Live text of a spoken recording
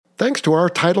thanks to our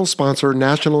title sponsor,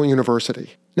 National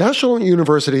University. National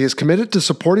University is committed to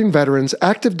supporting veterans,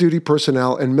 active duty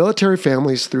personnel, and military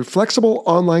families through flexible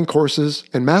online courses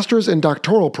and master's and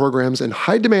doctoral programs in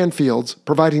high-demand fields,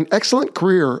 providing excellent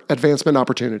career advancement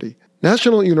opportunity.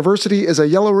 National University is a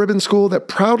yellow ribbon school that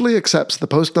proudly accepts the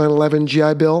post-9/11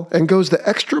 GI Bill and goes the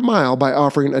extra mile by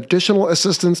offering additional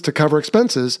assistance to cover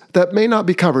expenses that may not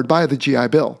be covered by the GI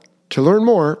Bill. To learn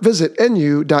more, visit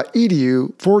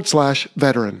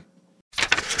nu.edu/veteran.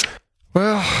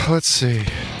 Well, let's see.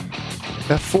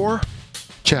 F4?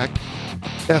 Check.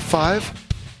 F5?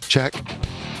 Check.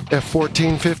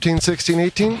 F14, 15, 16,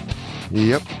 18?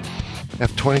 Yep.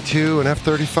 F22 and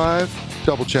F35?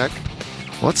 Double check.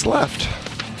 What's left?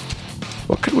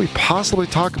 What could we possibly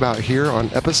talk about here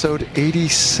on episode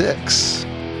 86?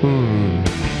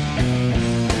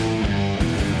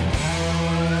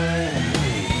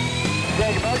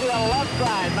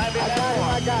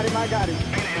 I got him.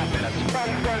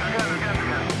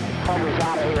 Cover's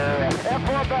out of here.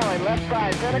 F4 belly, left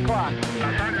side, 10 o'clock.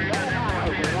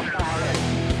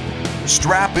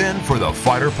 Strap in for the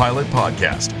Fighter Pilot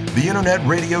Podcast, the internet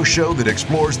radio show that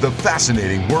explores the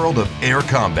fascinating world of air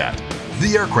combat,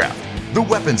 the aircraft, the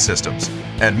weapon systems,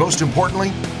 and most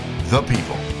importantly, the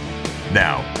people.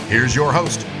 Now, here's your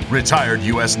host, retired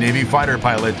U.S. Navy fighter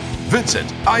pilot, Vincent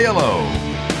Aiello.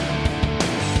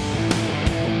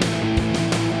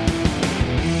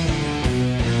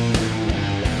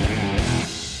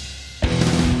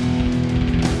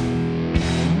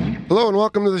 Hello and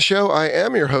welcome to the show. I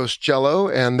am your host, Jello,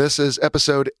 and this is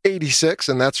episode 86,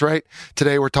 and that's right.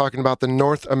 Today we're talking about the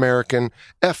North American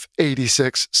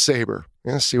F-86 Sabre.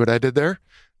 Yeah, see what I did there?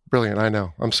 Brilliant, I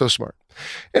know. I'm so smart.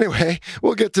 Anyway,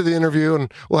 we'll get to the interview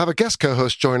and we'll have a guest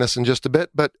co-host join us in just a bit,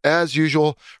 but as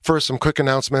usual, first some quick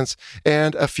announcements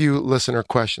and a few listener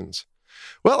questions.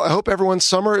 Well, I hope everyone's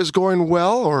summer is going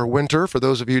well, or winter for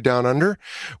those of you down under.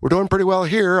 We're doing pretty well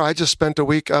here. I just spent a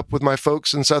week up with my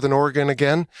folks in Southern Oregon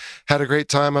again. Had a great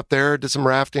time up there, did some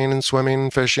rafting and swimming,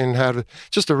 fishing, had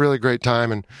just a really great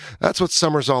time, and that's what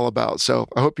summer's all about. So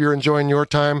I hope you're enjoying your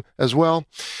time as well.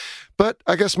 But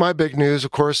I guess my big news, of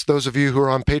course, those of you who are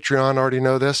on Patreon already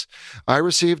know this. I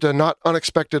received a not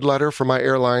unexpected letter from my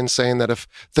airline saying that if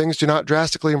things do not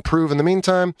drastically improve in the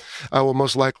meantime, I will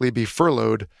most likely be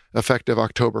furloughed effective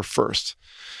October 1st.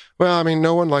 Well, I mean,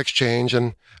 no one likes change,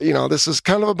 and, this is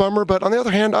kind of a bummer, but on the other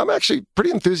hand, I'm actually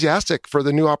pretty enthusiastic for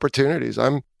the new opportunities.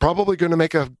 I'm probably going to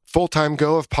make a full-time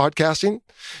go of podcasting,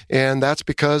 and that's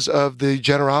because of the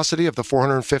generosity of the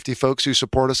 450 folks who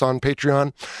support us on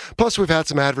Patreon. Plus, we've had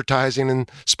some advertising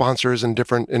and sponsors and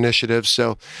different initiatives,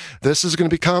 so this is going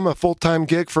to become a full-time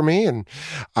gig for me, and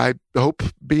I hope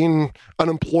being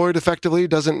unemployed effectively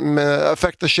doesn't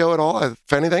affect the show at all.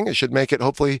 If anything, it should make it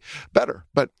hopefully better,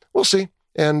 but we'll see.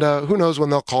 And who knows when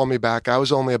they'll call me back. I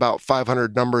was only about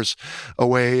 500 numbers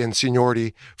away in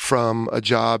seniority from a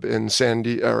job in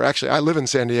I live in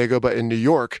San Diego, but in New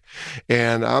York.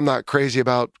 And I'm not crazy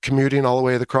about commuting all the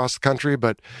way across the country,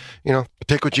 but,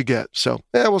 take what you get. So,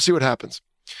 we'll see what happens.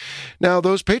 Now,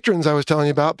 those patrons I was telling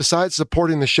you about, besides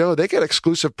supporting the show, they get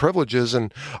exclusive privileges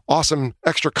and awesome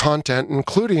extra content,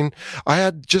 including, I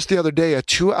had just the other day a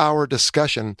 2-hour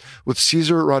discussion with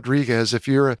Cesar Rodriguez. If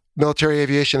you're a military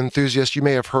aviation enthusiast, you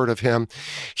may have heard of him.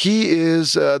 He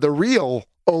is the real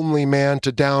only man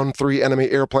to down 3 enemy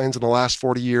airplanes in the last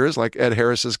 40 years, like Ed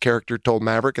Harris's character told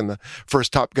Maverick in the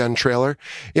first Top Gun trailer.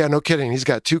 Yeah, no kidding. He's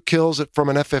got 2 kills from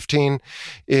an F-15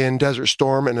 in Desert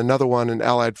Storm and another one in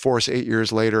Allied Force 8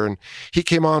 years later. And he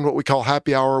came on what we call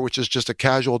Happy Hour, which is just a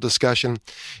casual discussion.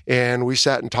 And we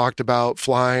sat and talked about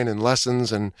flying and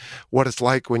lessons and what it's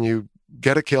like when you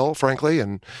get a kill, frankly,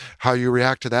 and how you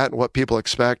react to that and what people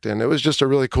expect. And it was just a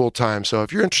really cool time. So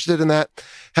if you're interested in that,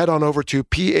 head on over to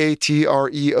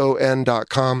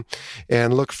patreon.com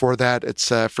and look for that.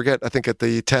 It's, I think at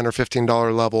the $10 or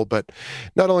 $15 level, but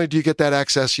not only do you get that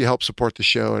access, you help support the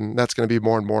show, and that's going to be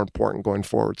more and more important going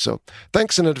forward. So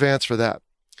thanks in advance for that.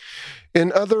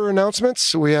 In other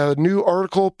announcements, we have a new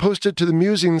article posted to the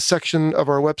musings section of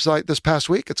our website this past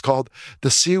week. It's called The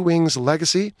Sea Wings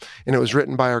Legacy, and it was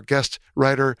written by our guest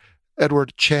writer,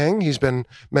 Edward Chang. He's been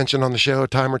mentioned on the show a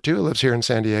time or two, lives here in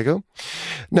San Diego.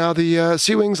 Now, the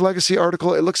Sea Wings Legacy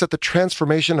article, it looks at the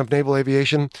transformation of naval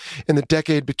aviation in the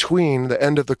decade between the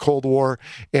end of the Cold War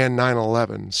and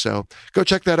 9/11. So go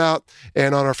check that out.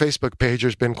 And on our Facebook page,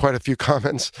 there's been quite a few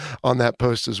comments on that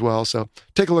post as well. So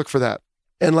take a look for that.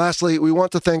 And lastly, we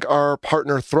want to thank our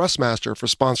partner Thrustmaster for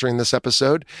sponsoring this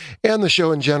episode and the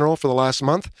show in general for the last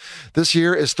month. This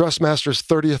year is Thrustmaster's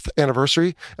 30th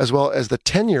anniversary, as well as the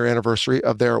 10-year anniversary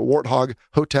of their Warthog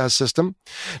HOTAS system.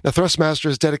 Now, Thrustmaster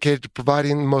is dedicated to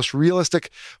providing the most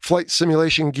realistic flight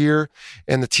simulation gear,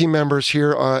 and the team members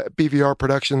here at BVR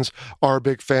Productions are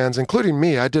big fans, including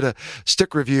me. I did a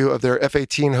stick review of their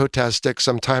F-18 HOTAS stick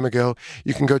some time ago.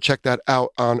 You can go check that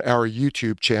out on our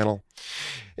YouTube channel.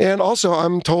 And also,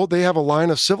 I'm told they have a line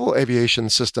of civil aviation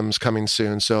systems coming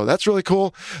soon. So that's really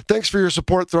cool. Thanks for your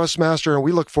support, Thrustmaster, and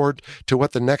we look forward to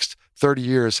what the next 30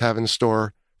 years have in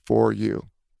store for you.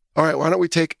 All right, why don't we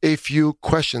take a few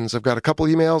questions? I've got a couple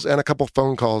emails and a couple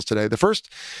phone calls today. The first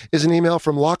is an email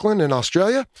from Lachlan in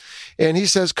Australia, and he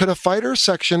says, could a fighter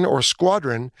section or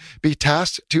squadron be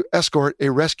tasked to escort a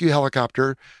rescue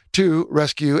helicopter to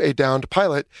rescue a downed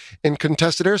pilot in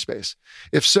contested airspace?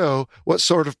 If so, what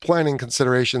sort of planning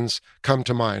considerations come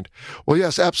to mind? Well,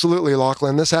 yes, absolutely,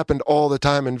 Lachlan. This happened all the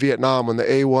time in Vietnam when the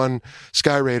A-1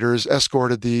 Sky Raiders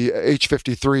escorted the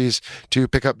H-53s to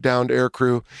pick up downed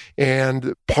aircrew.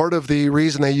 And part of the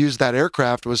reason they used that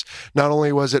aircraft was not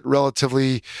only was it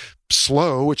relatively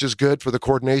slow, which is good for the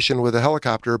coordination with a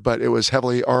helicopter, but it was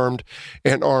heavily armed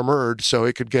and armored, so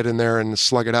it could get in there and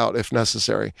slug it out if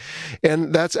necessary.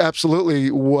 And that's absolutely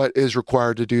what is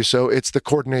required to do so. It's the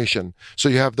coordination. So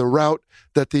you have the route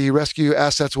that the rescue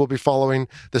assets will be following,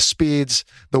 the speeds,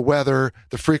 the weather,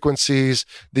 the frequencies,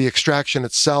 the extraction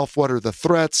itself, what are the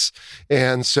threats.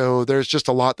 And so there's just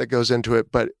a lot that goes into it.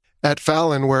 But at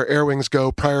Fallon, where Air Wings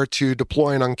go prior to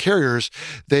deploying on carriers,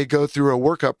 they go through a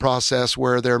workup process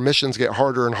where their missions get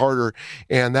harder and harder.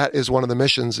 And that is one of the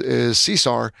missions is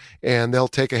CSAR. And they'll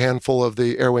take a handful of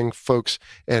the Air Wing folks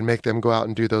and make them go out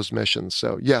and do those missions.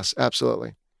 So yes,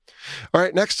 absolutely. All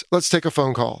right, next, let's take a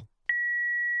phone call.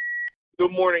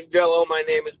 Good morning, Jello. My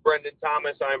name is Brendan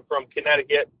Thomas. I'm from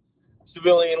Connecticut.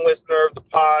 Civilian listener of the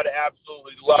pod,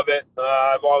 absolutely love it.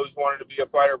 I've always wanted to be a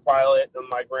fighter pilot, and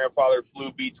my grandfather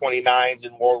flew B-29s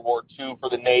in World War II for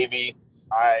the Navy.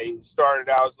 I started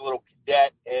out as a little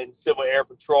cadet in Civil Air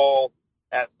Patrol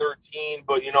at 13,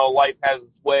 but, life has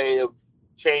its way of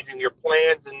changing your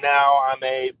plans, and now I'm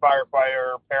a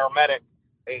firefighter paramedic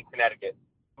in Connecticut.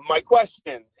 My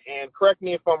question, and correct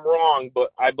me if I'm wrong,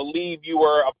 but I believe you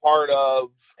were a part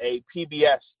of a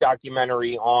PBS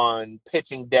documentary on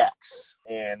pitching decks.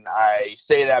 And I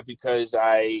say that because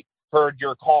I heard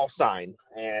your call sign.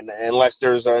 And unless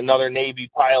there's another Navy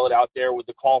pilot out there with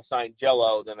the call sign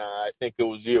Jello, then I think it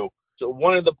was you. So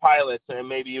one of the pilots, and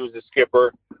maybe he was a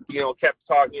skipper, kept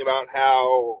talking about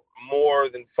how more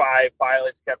than 5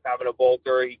 pilots kept having a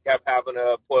bolter. He kept having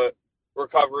to put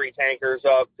recovery tankers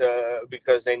up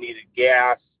because they needed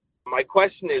gas. My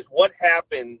question is, what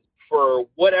happens for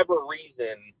whatever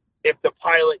reason if the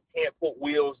pilot can't put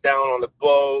wheels down on the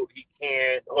boat, he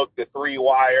can't hook the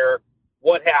 3-wire?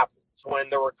 What happens when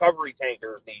the recovery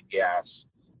tankers need gas?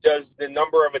 Does the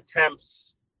number of attempts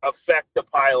affect the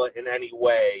pilot in any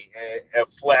way,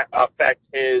 affect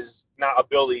his not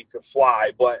ability to fly,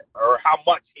 or how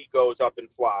much he goes up and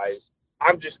flies?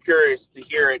 I'm just curious to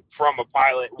hear it from a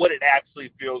pilot, what it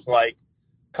actually feels like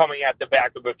coming at the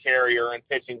back of a carrier and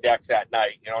pitching decks at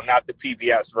night, not the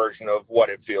PBS version of what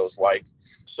it feels like.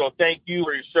 So thank you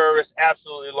for your service.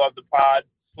 Absolutely love the pod.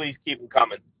 Please keep them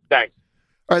coming. Thanks.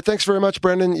 All right, thanks very much,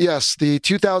 Brendan. Yes, the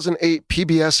 2008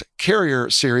 PBS Carrier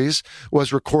series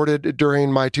was recorded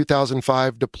during my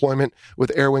 2005 deployment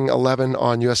with Air Wing 11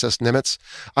 on USS Nimitz.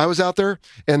 I was out there,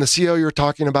 and the CO you're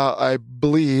talking about, I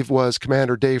believe, was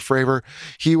Commander Dave Fravor.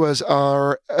 He was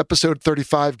our episode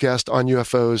 35 guest on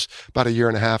UFOs about 1.5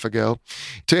 years ago.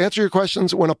 To answer your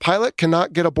questions, when a pilot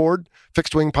cannot get aboard,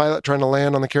 fixed-wing pilot trying to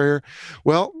land on the carrier,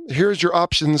 well, here's your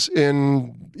options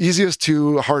in easiest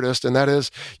to hardest, and that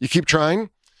is you keep trying.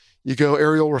 You go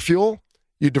aerial refuel,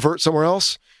 you divert somewhere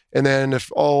else, and then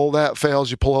if all that fails,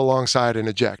 you pull alongside and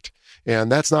eject.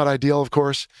 And that's not ideal, of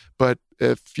course, but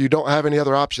if you don't have any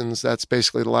other options, that's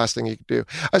basically the last thing you could do.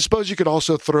 I suppose you could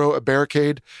also throw a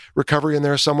barricade recovery in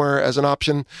there somewhere as an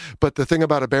option, but the thing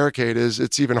about a barricade is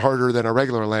it's even harder than a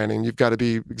regular landing. You've got to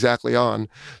be exactly on.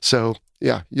 So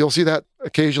yeah, you'll see that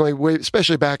occasionally,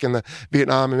 especially back in the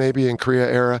Vietnam and maybe in Korea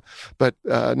era, but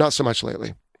not so much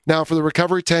lately. Now, for the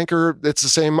recovery tanker, it's the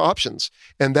same options.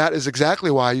 And that is exactly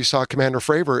why you saw Commander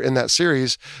Fravor in that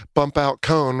series bump out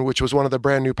Cone, which was one of the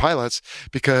brand new pilots,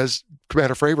 because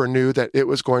Commander Fravor knew that it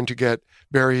was going to get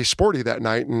very sporty that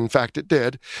night. And in fact, it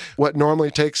did. What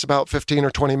normally takes about 15 or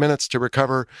 20 minutes to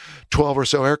recover 12 or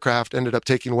so aircraft ended up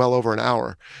taking well over an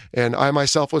hour. And I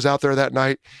myself was out there that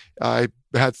night. I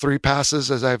had 3 passes,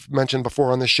 as I've mentioned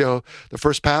before on this show. The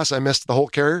first pass, I missed the whole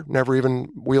carrier, never even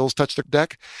wheels touched the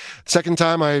deck. Second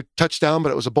time, I touched down,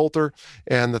 but it was a bolter.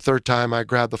 And the third time, I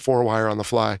grabbed the 4-wire on the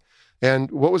fly.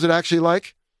 And what was it actually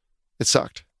like? It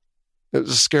sucked. It was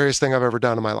the scariest thing I've ever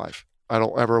done in my life. I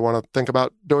don't ever want to think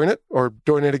about doing it or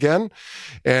doing it again.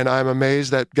 And I'm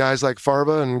amazed that guys like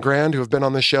Farva and Grand, who have been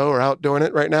on the show, are out doing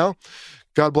it right now.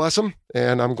 God bless them.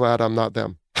 And I'm glad I'm not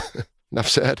them. Enough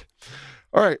said.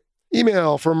 All right.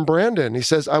 Email from Brandon. He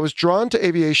says, I was drawn to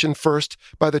aviation first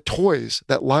by the toys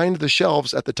that lined the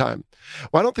shelves at the time.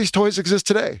 Why don't these toys exist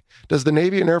today? Does the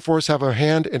Navy and Air Force have a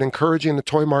hand in encouraging the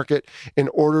toy market in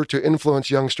order to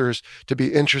influence youngsters to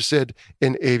be interested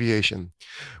in aviation?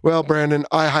 Well, Brandon,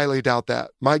 I highly doubt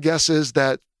that. My guess is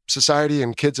that society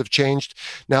and kids have changed.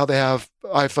 Now they have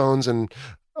iPhones and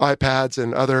iPads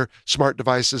and other smart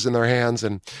devices in their hands,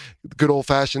 and good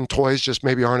old-fashioned toys just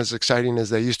maybe aren't as exciting as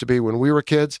they used to be when we were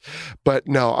kids. But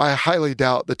no, I highly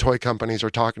doubt the toy companies are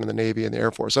talking to the Navy and the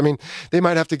Air Force. I mean, they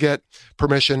might have to get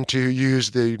permission to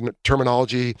use the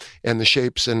terminology and the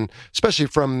shapes, and especially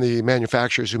from the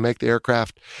manufacturers who make the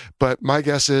aircraft. But my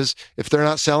guess is if they're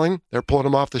not selling, they're pulling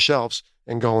them off the shelves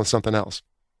and going with something else.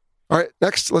 All right,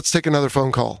 next, let's take another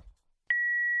phone call.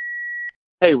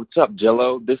 Hey, what's up,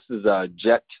 Jello? This is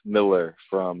Jet Miller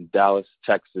from Dallas,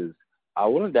 Texas. I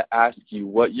wanted to ask you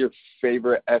what your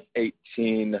favorite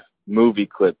F-18 movie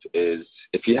clip is.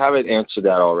 If you haven't answered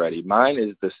that already, mine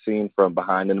is the scene from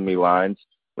Behind Enemy Lines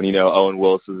when, Owen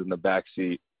Willis is in the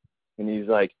backseat and he's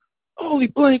like, holy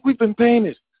blank, we've been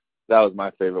painted. That was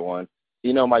my favorite one.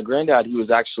 My granddad, he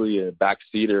was actually a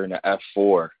backseater in an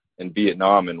F-4 in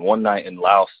Vietnam, and one night in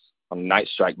Laos on a night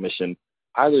strike mission,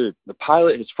 either the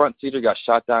pilot, his front seater, got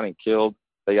shot down and killed,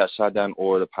 they got shot down,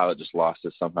 or the pilot just lost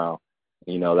it somehow.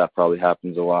 That probably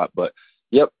happens a lot. But,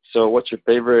 yep, so what's your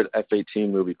favorite F-18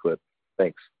 movie clip?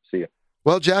 Thanks. See ya.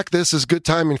 Well, Jack, this is good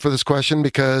timing for this question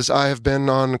because I have been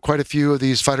on quite a few of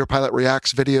these Fighter Pilot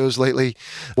Reacts videos lately.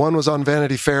 One was on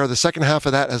Vanity Fair. The second half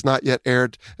of that has not yet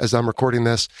aired as I'm recording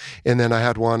this. And then I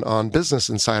had one on Business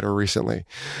Insider recently.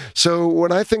 So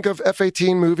when I think of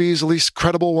F-18 movies, at least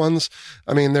credible ones,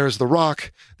 I mean, there's The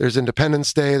Rock, there's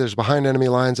Independence Day, there's Behind Enemy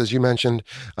Lines, as you mentioned.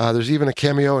 There's even a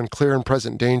cameo in Clear and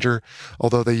Present Danger,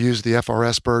 although they used the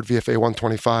FRS bird, VFA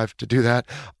 125, to do that.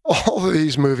 All of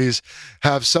these movies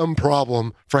have some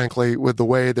problem, frankly, with the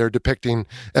way they're depicting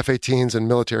F-18s and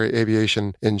military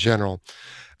aviation in general.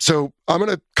 So I'm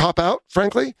going to cop out,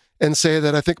 frankly, and say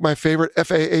that I think my favorite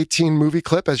F-18 movie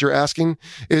clip, as you're asking,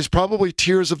 is probably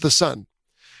Tears of the Sun.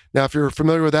 Now, if you're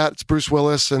familiar with that, it's Bruce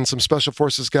Willis and some Special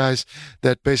Forces guys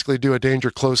that basically do a danger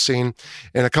close scene.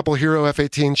 And a couple of hero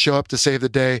F-18s show up to save the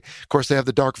day. Of course, they have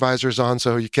the dark visors on,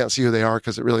 so you can't see who they are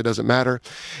because it really doesn't matter.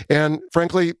 And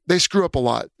frankly, they screw up a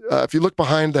lot. If you look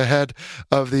behind the head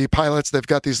of the pilots, they've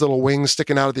got these little wings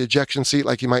sticking out of the ejection seat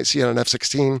like you might see on an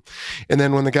F-16. And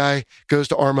then when the guy goes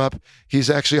to arm up, he's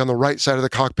actually on the right side of the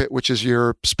cockpit, which is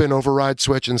your spin override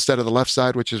switch, instead of the left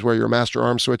side, which is where your master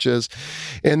arm switch is.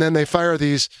 And then they fire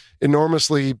these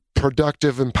enormously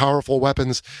productive and powerful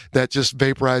weapons that just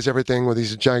vaporize everything with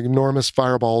these ginormous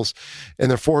fireballs. And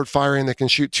they're forward firing. They can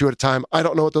shoot 2 at a time. I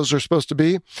don't know what those are supposed to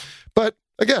be. But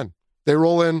again, they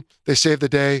roll in, they save the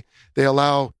day. They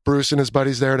allow Bruce and his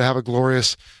buddies there to have a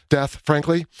glorious death,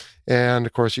 frankly. And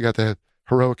of course, you got the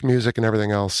heroic music and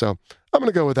everything else. So I'm going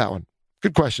to go with that one.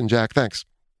 Good question, Jack. Thanks.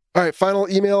 All right, final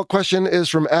email question is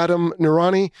from Adam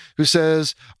Nurani, who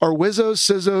says, are WIZZOs,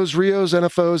 CIZZOs, RIOs,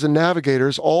 NFOs, and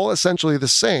navigators all essentially the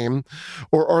same,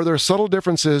 or are there subtle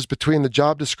differences between the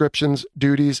job descriptions,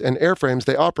 duties, and airframes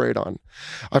they operate on?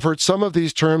 I've heard some of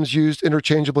these terms used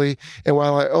interchangeably, and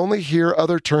while I only hear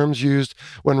other terms used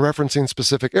when referencing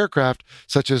specific aircraft,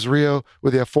 such as RIO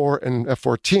with the F4 and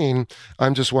F-14,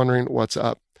 I'm just wondering what's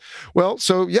up. Well,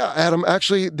 so yeah, Adam,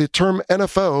 actually the term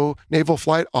NFO, Naval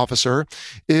Flight Officer,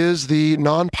 is the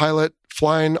non-pilot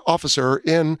flying officer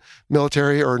in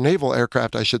military or naval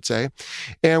aircraft, I should say.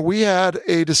 And we had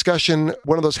a discussion,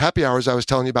 one of those happy hours I was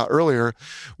telling you about earlier,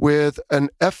 with an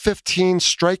F-15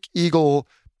 Strike Eagle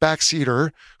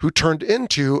backseater who turned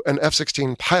into an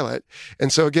F-16 pilot.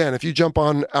 And so again, if you jump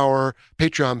on our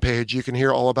Patreon page, you can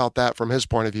hear all about that from his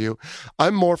point of view.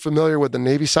 I'm more familiar with the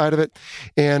Navy side of it,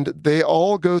 and they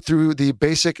all go through the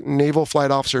basic Naval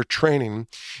Flight Officer training,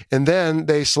 and then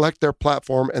they select their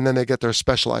platform, and then they get their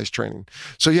specialized training.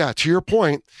 So yeah, to your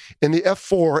point, in the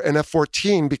F-4 and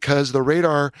F-14, because the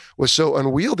radar was so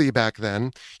unwieldy back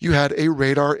then, you had a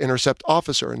radar intercept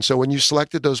officer. And so when you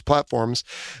selected those platforms,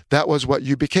 that was what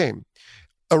you became.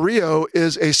 A RIO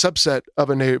is a subset of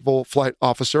a naval flight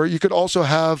officer. You could also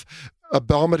have a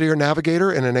bombardier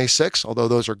navigator in an A6, although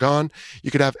those are gone.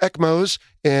 You could have ECMOs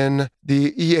in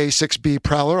the EA-6B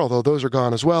Prowler, although those are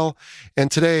gone as well. And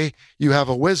today you have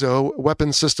a WISO,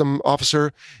 weapons system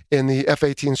officer, in the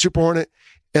F-18 Super Hornet.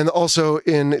 And also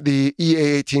in the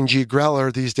EA-18G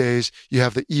Growler these days, you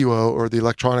have the EWO, or the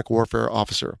electronic warfare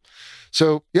officer.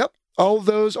 So, yep. All of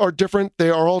those are different. They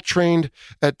are all trained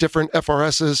at different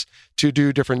FRSs to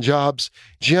do different jobs.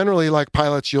 Generally, like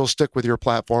pilots, you'll stick with your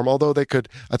platform, although they could,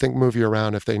 I think, move you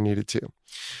around if they needed to.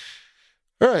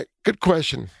 All right, good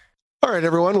question. All right,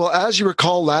 everyone. Well, as you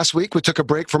recall, last week we took a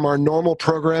break from our normal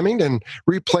programming and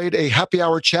replayed a happy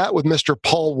hour chat with Mr.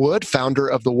 Paul Wood, founder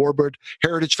of the Warbird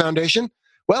Heritage Foundation.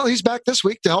 Well, he's back this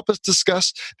week to help us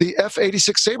discuss the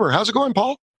F-86 Sabre. How's it going,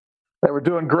 Paul? Hey, we're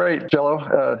doing great, Jello.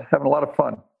 Having a lot of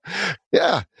fun.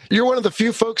 Yeah, you're one of the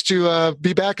few folks to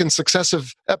be back in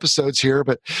successive episodes here,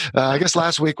 but I guess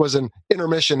last week was an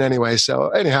intermission anyway. So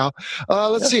anyhow,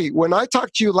 let's see. When I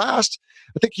talked to you last,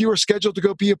 I think you were scheduled to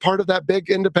go be a part of that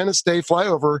big Independence Day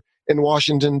flyover in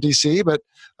Washington, D.C., but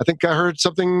I think I heard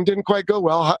something didn't quite go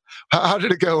well. How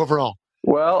did it go overall?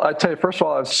 Well, I tell you, first of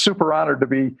all, I was super honored to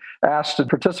be asked to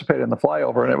participate in the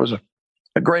flyover, and it was a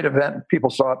great event. People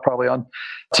saw it probably on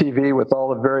TV with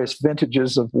all the various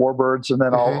vintages of Warbirds, and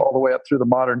then all the way up through the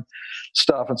modern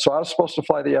stuff. And so I was supposed to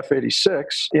fly the F-86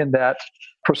 in that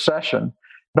procession.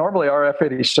 Normally our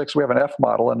F-86, we have an F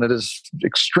model, and it is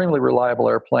extremely reliable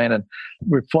airplane, and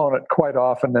we've flown it quite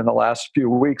often in the last few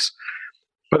weeks.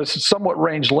 But it's somewhat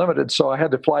range limited, so I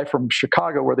had to fly from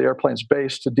Chicago, where the airplane's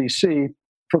based, to D.C.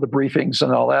 for the briefings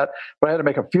and all that. But I had to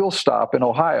make a fuel stop in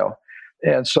Ohio.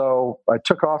 And so I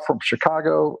took off from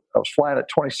Chicago. I was flying at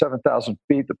 27,000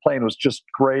 feet. The plane was just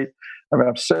great. I mean,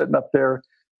 I'm sitting up there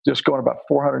just going about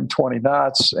 420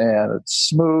 knots, and it's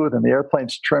smooth, and the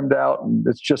airplane's trimmed out, and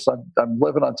it's just, I'm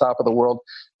living on top of the world.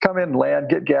 Come in, land,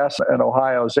 get gas in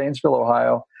Ohio, Zanesville,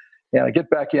 Ohio, and I get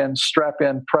back in, strap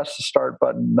in, press the start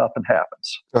button, nothing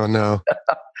happens. Oh, no.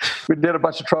 We did a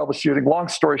bunch of troubleshooting. Long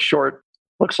story short,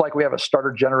 looks like we have a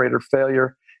starter generator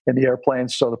failure in the airplane.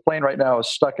 So the plane right now is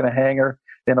stuck in a hangar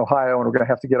in Ohio, and we're going to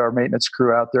have to get our maintenance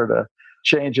crew out there to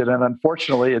change it. And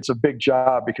unfortunately, it's a big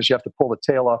job because you have to pull the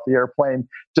tail off the airplane,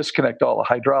 disconnect all the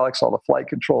hydraulics, all the flight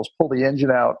controls, pull the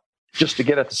engine out just to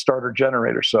get at the starter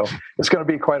generator. So it's going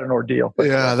to be quite an ordeal.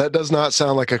 Yeah, that does not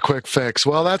sound like a quick fix.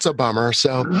 Well, that's a bummer.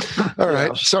 So, all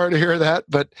right. Sorry to hear that.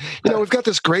 But, we've got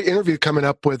this great interview coming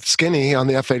up with Skinny on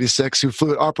the F-86, who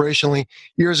flew it operationally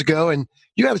years ago. And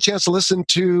you had a chance to listen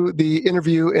to the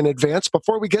interview in advance.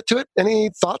 Before we get to it, any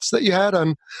thoughts that you had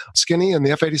on Skinny and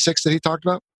the F-86 that he talked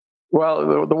about?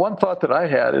 Well, the one thought that I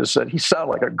had is that he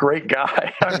sounded like a great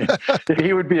guy. I mean,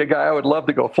 he would be a guy I would love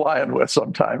to go flying with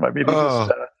sometime. I mean, he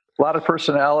just a lot of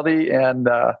personality, and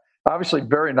obviously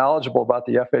very knowledgeable about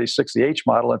the F-86, the H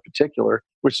model in particular,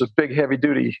 which is a big,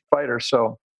 heavy-duty fighter.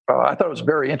 So I thought it was a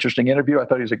very interesting interview. I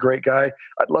thought he was a great guy.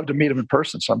 I'd love to meet him in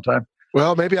person sometime.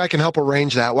 Well, maybe I can help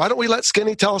arrange that. Why don't we let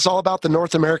Skinny tell us all about the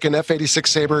North American F-86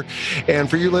 Sabre? And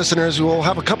for you listeners, we'll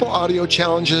have a couple audio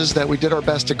challenges that we did our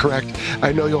best to correct.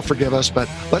 I know you'll forgive us, but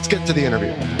let's get to the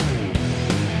interview.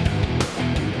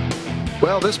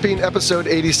 Well, this being episode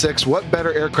 86, what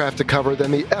better aircraft to cover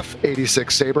than the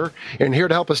F-86 Sabre? And here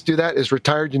to help us do that is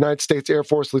retired United States Air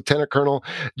Force Lieutenant Colonel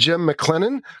Jim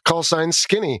McLennan, call sign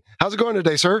Skinny. How's it going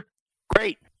today, sir?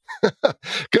 Great.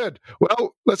 Good.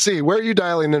 Well, let's see. Where are you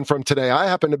dialing in from today? I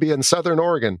happen to be in Southern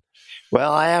Oregon.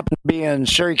 Well, I happen to be in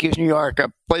Syracuse, New York,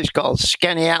 a place called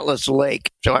Skaneateles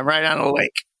Lake. So I'm right on a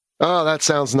lake. Oh, that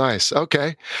sounds nice.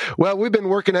 Okay. Well, we've been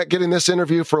working at getting this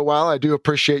interview for a while. I do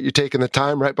appreciate you taking the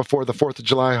time right before the 4th of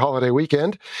July holiday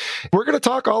weekend. We're going to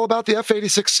talk all about the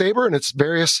F-86 Sabre and its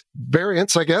various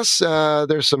variants, I guess.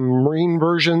 There's some Marine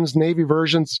versions, Navy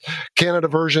versions, Canada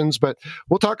versions, but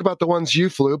we'll talk about the ones you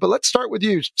flew. But let's start with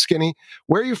you, Skinny.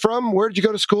 Where are you from? Where did you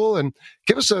go to school? And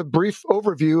give us a brief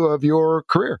overview of your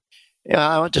career.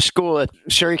 I went to school at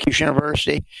Syracuse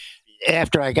University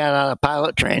after I got out of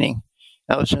pilot training.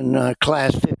 I was in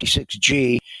class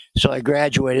 56G, so I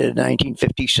graduated in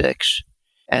 1956.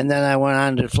 And then I went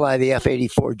on to fly the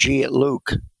F-84G at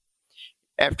Luke.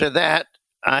 After that,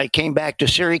 I came back to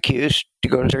Syracuse to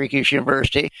go to Syracuse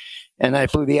University, and I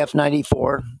flew the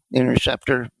F-94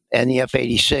 Interceptor and the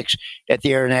F-86 at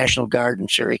the Air National Guard in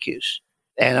Syracuse.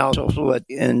 And I also flew it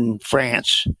in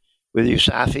France with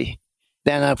USAFI.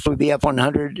 Then I flew the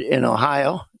F-100 in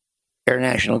Ohio, Air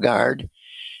National Guard,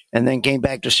 and then came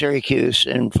back to Syracuse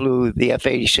and flew the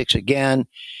F-86 again,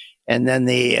 and then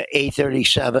the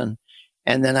A-37,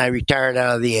 and then I retired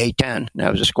out of the A-10. I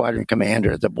was a squadron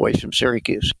commander at the Boys from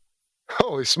Syracuse.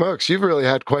 Holy smokes, you've really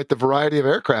had quite the variety of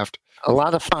aircraft. A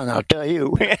lot of fun, I'll tell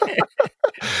you.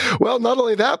 Well, not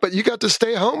only that, but you got to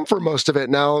stay home for most of it.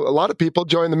 Now, a lot of people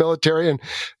join the military and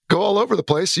go all over the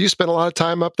place. So you spent a lot of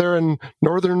time up there in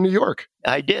northern New York.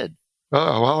 I did.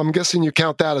 Oh, well, I'm guessing you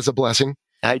count that as a blessing.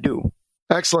 I do.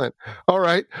 Excellent. All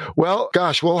right. Well,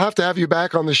 gosh, we'll have to have you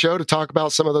back on the show to talk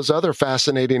about some of those other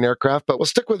fascinating aircraft, but we'll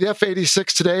stick with the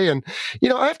F-86 today. And,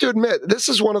 I have to admit, this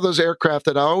is one of those aircraft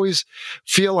that I always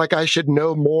feel like I should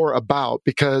know more about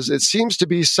because it seems to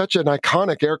be such an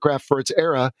iconic aircraft for its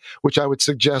era, which I would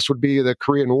suggest would be the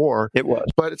Korean War. It was.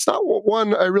 But it's not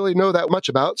one I really know that much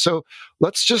about. So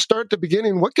let's just start at the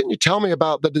beginning. What can you tell me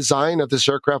about the design of this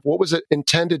aircraft? What was it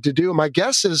intended to do? My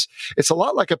guess is it's a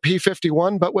lot like a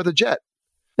P-51, but with a jet.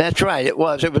 That's right. It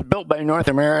was. It was built by North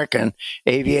American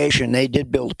Aviation. They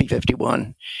did build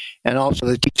P-51 and also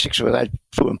the T-6 that I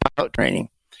flew in pilot training.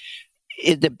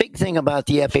 The big thing about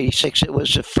the F-86, it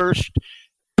was the first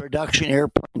production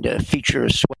airplane to feature a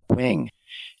swept wing.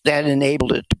 That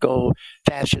enabled it to go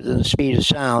faster than the speed of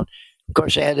sound. Of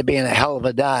course, it had to be in a hell of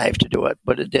a dive to do it,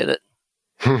 but it did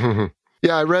it.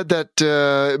 Yeah, I read that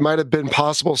it might have been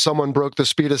possible someone broke the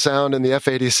speed of sound in the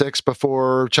F-86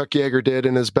 before Chuck Yeager did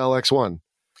in his Bell X-1.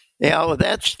 Yeah, well,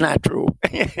 that's not true.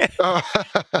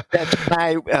 That's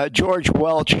why George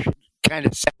Welch kind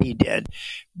of said he did.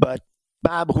 But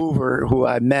Bob Hoover, who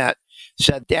I met,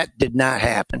 said that did not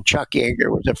happen. Chuck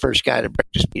Yeager was the first guy to break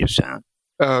the speed of sound.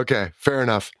 Okay, fair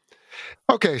enough.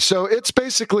 Okay, so it's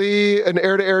basically an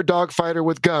air-to-air dogfighter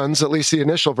with guns, at least the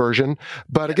initial version.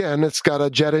 But again, it's got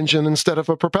a jet engine instead of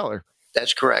a propeller.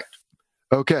 That's correct.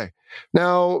 Okay.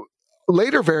 Now,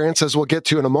 later variants, as we'll get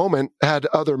to in a moment, had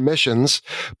other missions.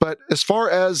 But as far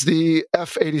as the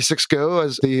F-86 go,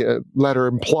 as the letter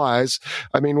implies,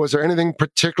 was there anything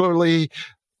particularly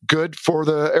good for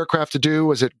the aircraft to do?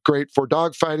 Was it great for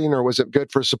dogfighting, or was it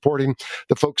good for supporting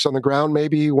the folks on the ground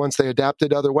maybe once they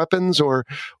adapted other weapons? Or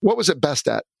what was it best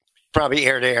at? Probably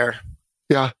air-to-air.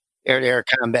 Yeah. Air-to-air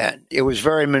combat. It was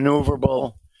very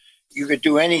maneuverable. You could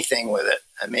do anything with it.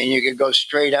 You could go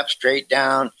straight up, straight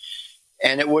down,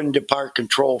 and it wouldn't depart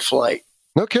control flight.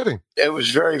 No kidding. It was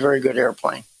very, very good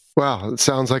airplane. Wow. It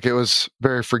sounds like it was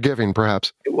very forgiving,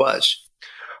 perhaps. It was.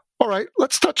 All right,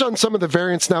 let's touch on some of the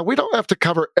variants now. We don't have to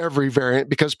cover every variant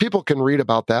because people can read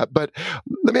about that. But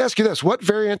let me ask you this. What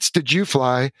variants did you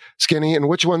fly, Skinny, and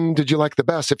which one did you like the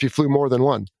best if you flew more than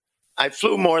one? I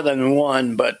flew more than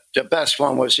one, but the best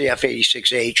one was the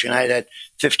F-86H, and I had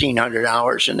 1,500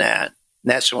 hours in that.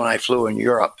 And that's the one I flew in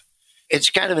Europe.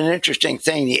 It's kind of an interesting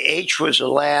thing. The H was the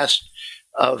last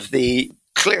of the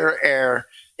clear air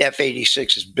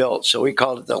F-86s built, so we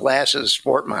called it the last of the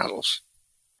sport models.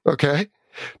 Okay.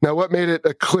 Now, what made it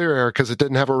a clear air? Because it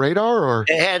didn't have a radar, or?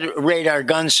 It had a radar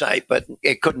gun sight, but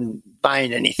it couldn't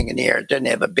find anything in the air. It didn't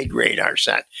have a big radar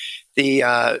set. The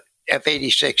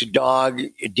F-86 Dog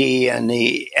D and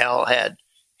the L had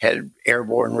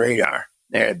airborne radar.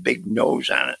 They had a big nose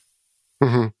on it.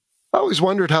 Mm-hmm. I always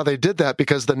wondered how they did that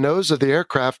because the nose of the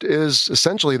aircraft is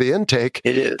essentially the intake.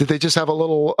 It is. Did they just have a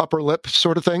little upper lip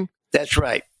sort of thing? That's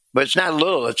right. But it's not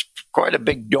little. It's quite a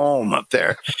big dome up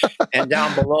there. And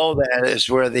down below that is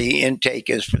where the intake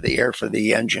is for the air for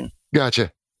the engine.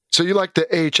 Gotcha. So you like the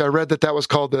H. I read that was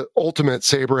called the Ultimate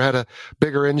Sabre. Had a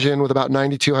bigger engine with about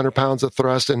 9,200 pounds of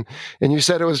thrust. And you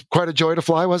said it was quite a joy to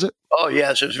fly, was it? Oh,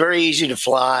 yes. It was very easy to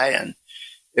fly. And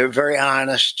they were very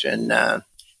honest. And the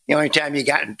only time you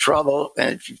got in trouble,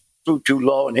 and if you flew too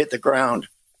low and hit the ground,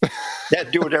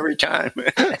 that'd do it every time.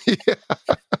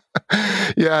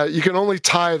 Yeah, you can only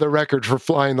tie the record for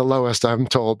flying the lowest, I'm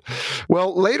told.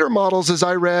 Well, later models, as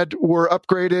I read, were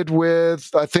upgraded with,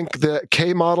 I think the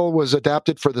K model was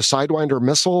adapted for the Sidewinder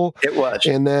missile. It was.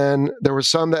 And then there was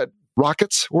some that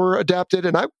rockets were adapted,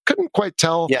 and I couldn't quite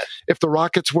tell if the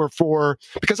rockets were for,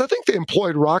 because I think they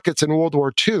employed rockets in World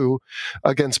War II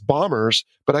against bombers,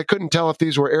 but I couldn't tell if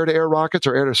these were air-to-air rockets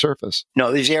or air-to-surface.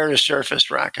 No, these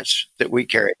air-to-surface rockets that we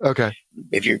carried. Okay.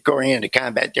 If you're going into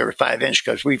combat, they were 5-inch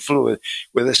because we flew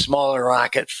with a smaller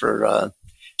rocket for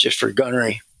just for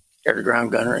gunnery,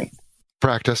 air-to-ground gunnery.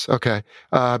 Practice, okay.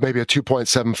 Maybe a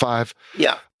 2.75.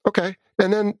 Yeah. Okay.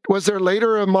 And then was there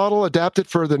later a model adapted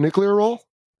for the nuclear role?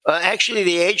 Actually,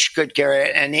 the H could carry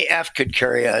it, and the F could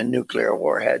carry a nuclear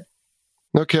warhead.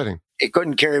 No kidding. It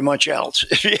couldn't carry much else.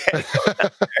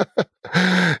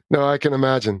 No, I can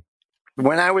imagine.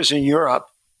 When I was in Europe,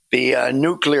 the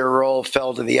nuclear role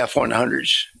fell to the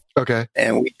F-100s. Okay.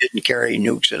 And we didn't carry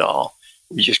nukes at all.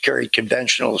 We just carried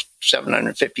conventional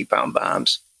 750-pound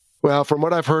bombs. Well, from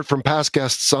what I've heard from past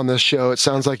guests on this show, it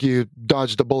sounds like you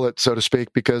dodged a bullet, so to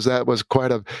speak, because that was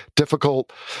quite a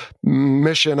difficult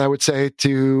mission, I would say,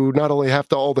 to not only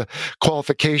have all the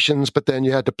qualifications, but then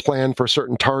you had to plan for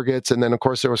certain targets. And then, of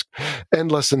course, there was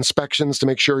endless inspections to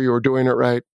make sure you were doing it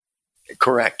right.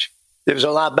 Correct. It was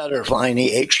a lot better flying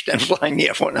the H than flying the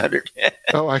F-100.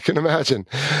 Oh, I can imagine.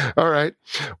 All right.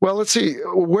 Well, let's see.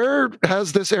 Where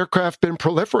has this aircraft been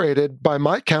proliferated? By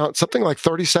my count, something like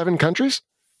 37 countries?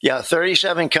 Yeah,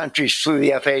 37 countries flew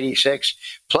the F-86,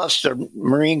 plus the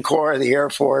Marine Corps, the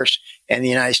Air Force, and the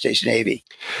United States Navy.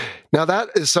 Now, that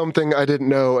is something I didn't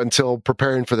know until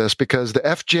preparing for this, because the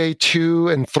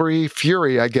FJ2 and 3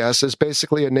 Fury, I guess, is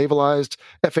basically a navalized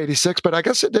F-86, but I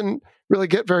guess it didn't really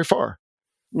get very far.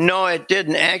 No, it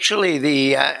didn't. Actually,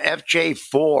 the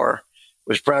FJ4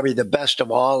 was probably the best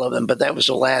of all of them, but that was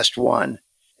the last one.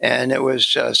 And it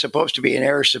was supposed to be an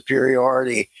air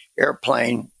superiority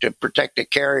airplane to protect the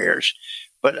carriers.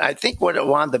 But I think what it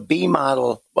wanted, the B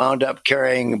model wound up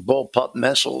carrying bullpup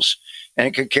missiles, and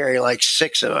it could carry like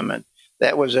 6 of them. And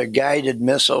that was a guided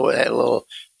missile. It had a little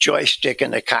joystick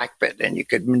in the cockpit, and you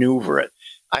could maneuver it.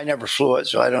 I never flew it,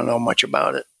 so I don't know much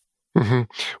about it. Mm-hmm.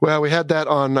 Well, we had that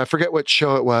on, I forget what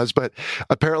show it was, but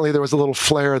apparently there was a little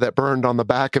flare that burned on the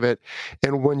back of it.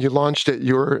 And when you launched it,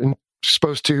 you were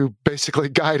supposed to basically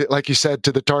guide it, like you said,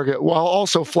 to the target while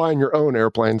also flying your own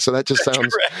airplane. So that just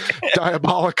sounds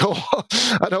diabolical.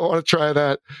 I don't want to try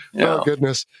that. No. Oh,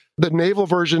 goodness. The naval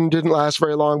version didn't last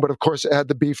very long, but of course it had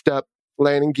the beefed up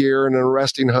landing gear and an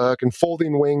arresting hook and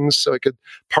folding wings so it could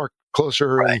park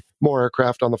closer and more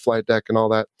aircraft on the flight deck and all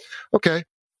that. Okay.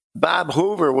 Bob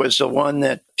Hoover was the one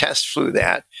that test flew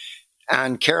that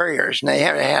on carriers, and they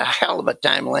had a hell of a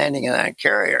time landing it on a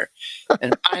carrier.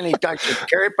 And finally talked to the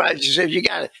carrier pilot. He said, you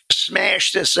got to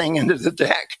smash this thing into the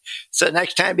deck. So the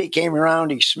next time he came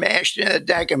around, he smashed into the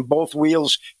deck, and both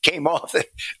wheels came off the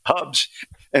hubs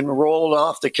and rolled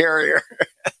off the carrier.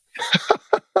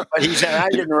 But he said, I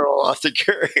didn't roll off the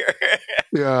carrier.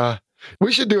 Yeah.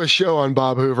 We should do a show on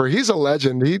Bob Hoover. He's a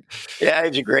legend. Yeah,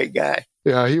 he's a great guy.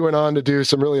 Yeah, he went on to do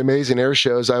some really amazing air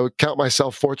shows. I would count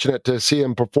myself fortunate to see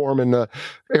him perform in the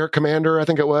Air Commander, I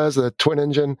think it was, the twin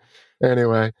engine.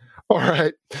 Anyway, all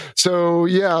right. So,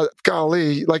 yeah,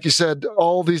 golly, like you said,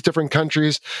 all these different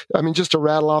countries. I mean, just to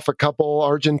rattle off a couple: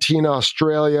 Argentina,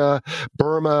 Australia,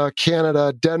 Burma,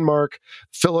 Canada, Denmark,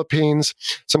 Philippines.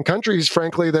 Some countries,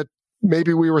 frankly, that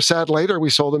maybe we were sad later we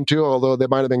sold them to, although they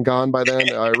might have been gone by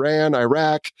then. Iran,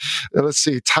 Iraq, let's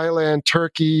see, Thailand,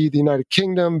 Turkey, the United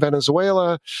Kingdom,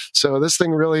 Venezuela. So this thing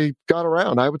really got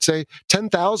around. I would say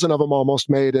 10,000 of them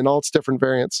almost made in all its different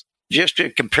variants. Just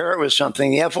to compare it with something,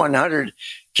 the F-100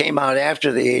 came out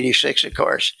after the 86, of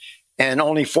course, and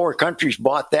only 4 countries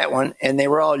bought that one, and they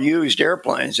were all used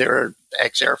airplanes. They were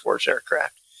ex-Air Force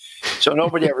aircraft. So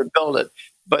nobody ever built it.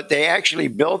 But they actually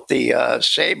built the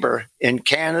Sabre in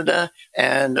Canada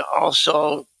and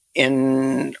also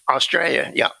in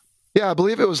Australia. Yeah. Yeah, I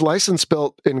believe it was license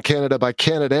built in Canada by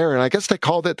Canadair, and I guess they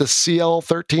called it the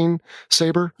CL-13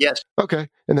 Sabre. Yes. Okay.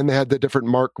 And then they had the different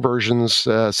Mark versions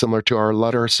similar to our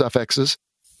Lutter suffixes.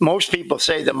 Most people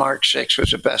say the Mark 6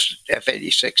 was the best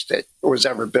F-86 that was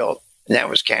ever built, and that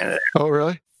was Canada. Oh,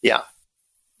 really? Yeah.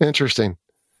 Interesting.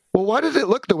 Well, why did it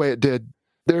look the way it did?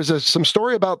 There's some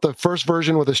story about the first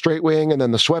version with a straight wing and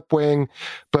then the swept wing,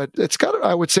 but it's got,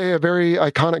 I would say, a very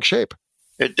iconic shape.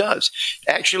 It does.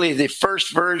 Actually, the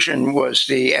first version was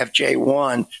the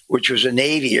FJ1, which was a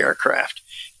Navy aircraft,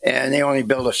 and they only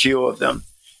built a few of them.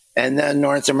 And then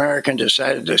North American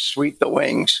decided to sweep the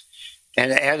wings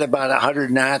and add about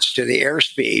 100 knots to the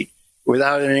airspeed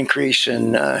without an increase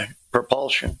in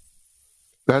propulsion.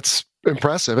 That's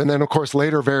impressive. And then, of course,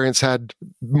 later variants had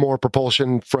more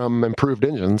propulsion from improved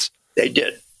engines. They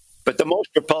did. But the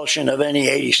most propulsion of any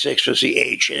 86 was the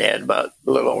H. It had about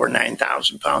a little over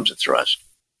 9,000 pounds of thrust.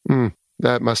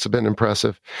 That must have been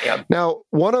impressive. Yep. Now,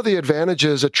 one of the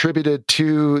advantages attributed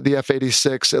to the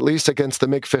F-86, at least against the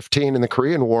MiG-15 in the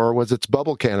Korean War, was its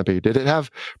bubble canopy. Did it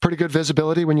have pretty good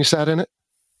visibility when you sat in it?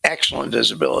 Excellent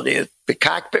visibility. The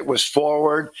cockpit was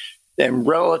forward and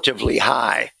relatively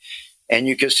high, and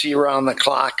you could see around the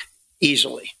clock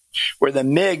easily, where the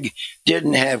MiG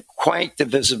didn't have quite the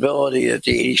visibility that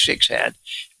the 86 had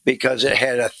because it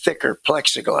had a thicker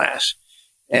plexiglass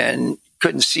and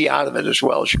couldn't see out of it as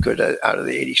well as you could out of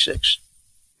the 86.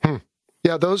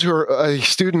 Yeah, those who are a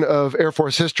student of Air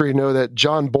Force history know that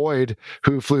John Boyd,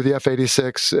 who flew the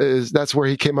F-86, that's where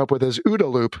he came up with his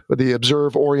OODA loop, the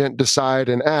observe, orient, decide,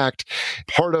 and act.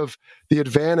 Part of the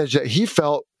advantage that he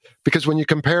felt, because when you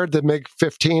compared the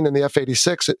MiG-15 and the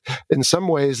F-86, in some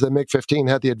ways the MiG-15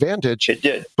 had the advantage. It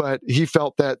did. But he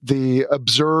felt that the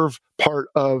observe part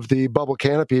of the bubble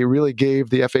canopy really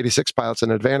gave the F-86 pilots an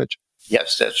advantage.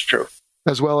 Yes, that's true.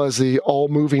 As well as the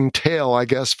all-moving tail, I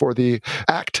guess, for the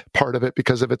act part of it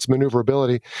because of its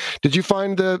maneuverability. Did you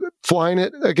find flying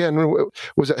it, again,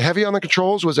 was it heavy on the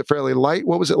controls? Was it fairly light?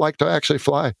 What was it like to actually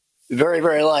fly? Very,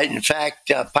 very light. In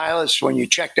fact, pilots, when you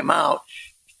checked them out,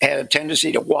 had a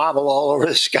tendency to wobble all over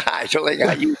the sky, so they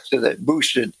got used to the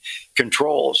boosted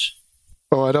controls.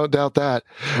 Oh, I don't doubt that.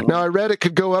 Now, I read it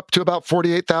could go up to about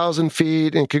 48,000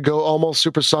 feet and could go almost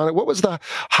supersonic. What was the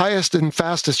highest and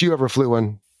fastest you ever flew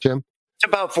one, Jim? It's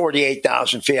about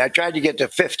 48,000 feet. I tried to get to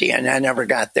 50, and I never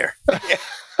got there.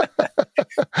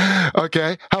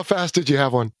 Okay. How fast did you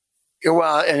have one?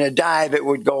 Well, in a dive, it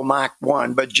would go Mach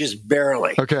 1, but just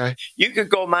barely. Okay. You could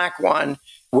go Mach 1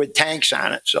 with tanks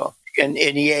on it, so in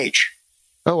EH.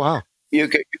 Oh, wow. You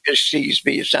could see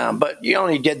speed of sound, but you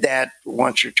only did that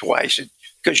once or twice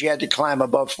because you had to climb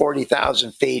above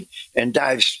 40,000 feet and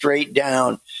dive straight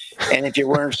down. And if you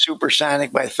weren't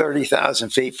supersonic by 30,000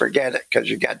 feet, forget it, because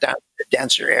you got down to the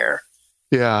denser air.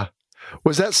 Yeah.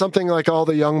 Was that something like all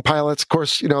the young pilots? Of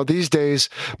course, these days,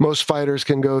 most fighters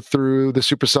can go through the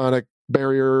supersonic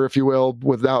barrier, if you will,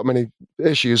 without many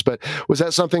issues. But was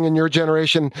that something in your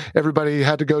generation, everybody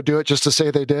had to go do it just to say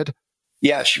they did?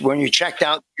 Yes. When you checked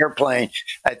out the airplane,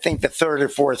 I think the third or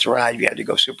fourth ride, you had to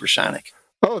go supersonic.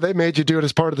 Oh, they made you do it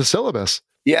as part of the syllabus.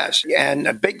 Yes. And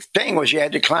a big thing was you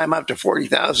had to climb up to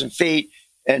 40,000 feet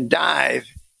and dive.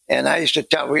 And I used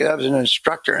to I was an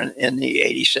instructor in the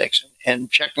 86 and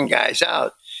checking guys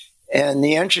out. And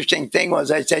the interesting thing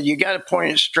was I said, you got to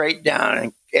point it straight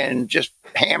down and just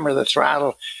hammer the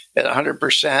throttle at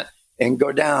 100% and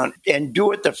go down and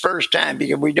do it the first time,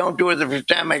 because if we don't do it the first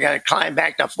time, I got to climb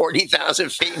back to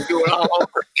 40,000 feet and do it all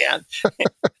over again.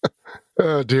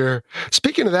 Oh, dear.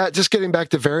 Speaking of that, just getting back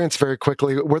to variants very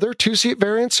quickly, were there two-seat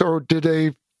variants, or did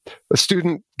a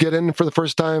student get in for the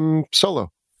first time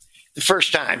solo? The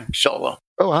first time solo.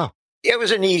 Oh, wow. It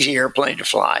was an easy airplane to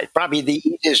fly. Probably the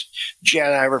easiest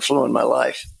jet I ever flew in my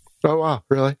life. Oh, wow.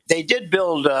 Really? They did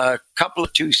build a couple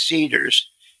of two-seaters.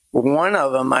 One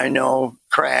of them I know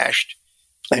crashed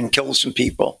and killed some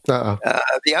people.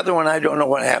 The other one, I don't know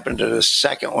what happened to the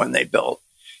second one they built.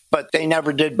 But they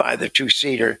never did buy the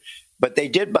two-seater. But they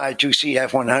did buy a two-seat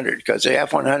F-100 because the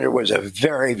F-100 was a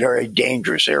very, very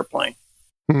dangerous airplane.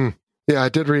 Yeah, I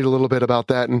did read a little bit about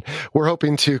that, and we're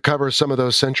hoping to cover some of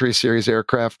those Century Series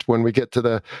aircraft when we get to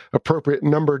the appropriate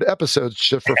numbered episodes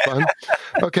just for fun.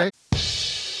 Okay.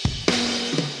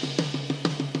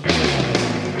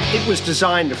 It was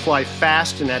designed to fly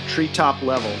fast and at treetop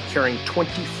level, carrying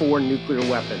 24 nuclear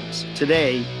weapons.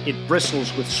 Today, it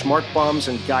bristles with smart bombs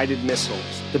and guided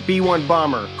missiles. The B-1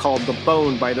 bomber, called the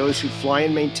Bone by those who fly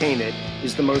and maintain it,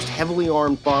 is the most heavily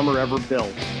armed bomber ever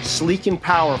built. Sleek and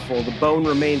powerful, the Bone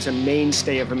remains a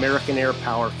mainstay of American air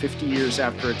power 50 years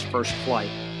after its first flight.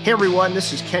 Hey everyone,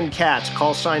 this is Ken Katz,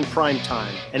 call sign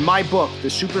Primetime, and my book, The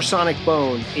Supersonic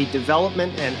Bone, A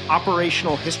Development and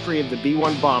Operational History of the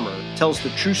B-1 Bomber, tells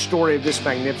the true story of this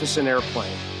magnificent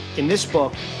airplane. In this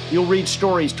book, you'll read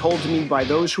stories told to me by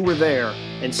those who were there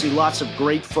and see lots of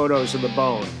great photos of the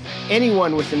Bone.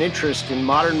 Anyone with an interest in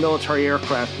modern military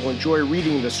aircraft will enjoy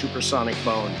reading The Supersonic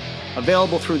Bone,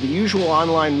 available through the usual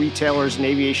online retailers and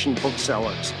aviation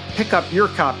booksellers. Pick up your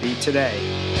copy today.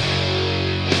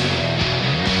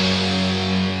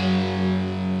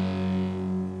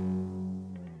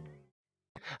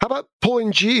 How about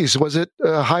pulling Gs? Was it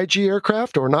a high G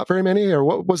aircraft or not very many? Or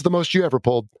what was the most you ever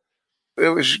pulled? It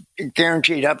was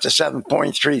guaranteed up to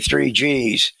 7.33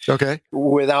 Gs. Okay.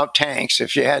 Without tanks.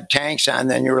 If you had tanks on,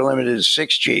 then you were limited to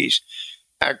 6 Gs.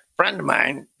 A friend of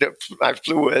mine that I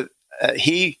flew with,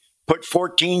 he put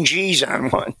 14 Gs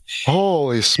on one.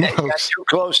 Holy smokes. He got too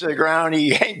close to the ground. He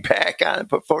yanked back on it,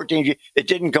 put 14 Gs. It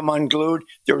didn't come unglued.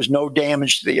 There was no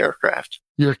damage to the aircraft.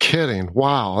 You're kidding.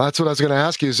 Wow. That's what I was going to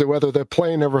ask you, is whether the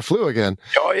plane ever flew again.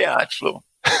 Oh, yeah, it flew.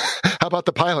 How about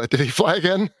the pilot? Did he fly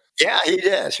again? Yeah, he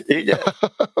did. He did.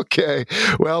 Okay.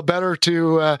 Well, better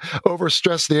to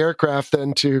overstress the aircraft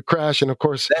than to crash and, of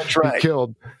course, That's right. be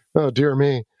killed. Oh, dear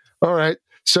me. All right.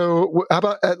 So how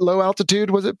about at low altitude?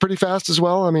 Was it pretty fast as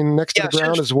well? I mean, next to the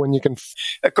ground is when you can...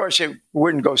 Of course, it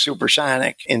wouldn't go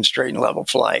supersonic in straight and level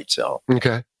flight. So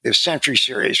okay. the Century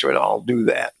Series would all do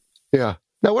that. Yeah.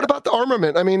 Now, what about the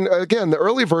armament? I mean, again, the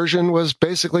early version was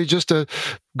basically just a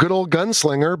good old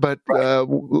gunslinger, but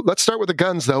let's start with the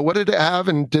guns, though. What did it have,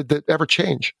 and did it ever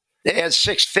change? They had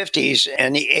 650s,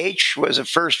 and the H was the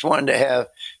first one to have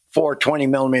 4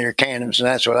 20-millimeter cannons, and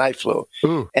that's what I flew.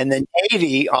 Ooh. And the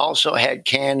Navy also had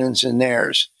cannons in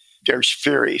theirs. There's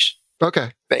Furies.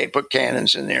 Okay. They put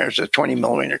cannons in there, so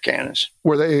 20-millimeter cannons.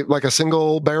 Were they like a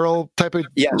single barrel type of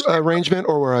arrangement,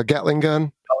 or were a Gatling gun?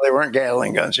 No, they weren't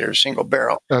Gatling guns. They were single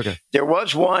barrel. Okay. There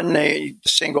was one, a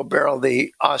single barrel.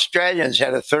 The Australians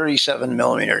had a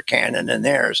 37-millimeter cannon in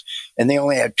theirs, and they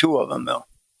only had 2 of them, though.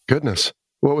 Goodness.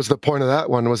 What was the point of that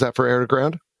one? Was that for air to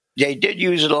ground? They did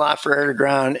use it a lot for air to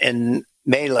ground, and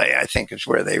melee, I think, is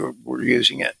where they were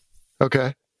using it.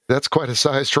 Okay. That's quite a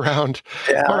sized round.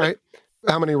 Yeah. All right.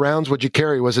 How many rounds would you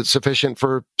carry? Was it sufficient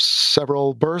for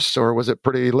several bursts, or was it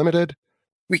pretty limited?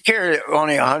 We carried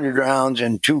only 100 rounds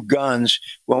and 2 guns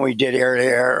when we did air to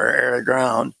air or air to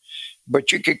ground.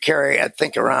 But you could carry, I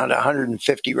think, around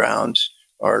 150 rounds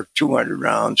or 200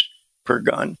 rounds per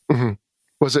gun. Mm-hmm.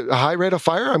 Was it a high rate of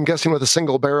fire? I'm guessing with a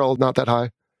single barrel, not that high.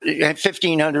 You had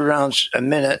 1,500 rounds a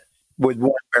minute with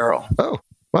 1 barrel. Oh,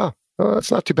 wow. Oh,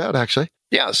 that's not too bad, actually.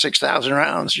 Yeah, 6,000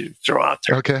 rounds you throw out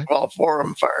there. Okay. All 4 of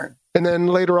them firing. And then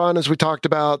later on, as we talked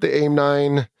about, the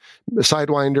AIM-9, the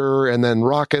Sidewinder, and then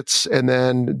rockets, and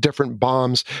then different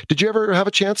bombs. Did you ever have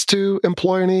a chance to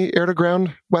employ any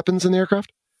air-to-ground weapons in the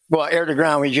aircraft? Well, air to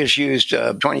ground, we just used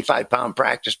 25-pound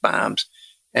practice bombs.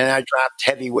 And I dropped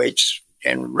heavyweights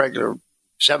and regular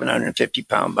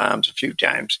 750-pound bombs a few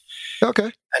times.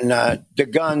 Okay. And the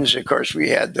guns, of course, we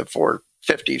had the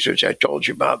 450s, which I told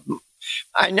you about.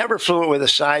 I never flew it with a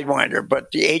Sidewinder,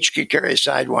 but the H could carry a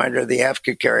Sidewinder, the F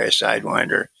could carry a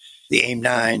Sidewinder, the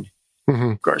AIM-9.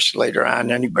 Mm-hmm. Of course, later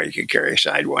on, anybody could carry a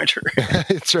Sidewinder.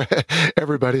 It's right.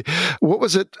 Everybody. What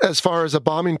was it as far as a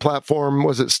bombing platform?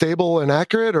 Was it stable and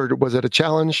accurate, or was it a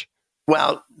challenge?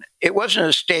 Well, it wasn't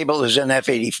as stable as an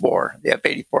F-84. The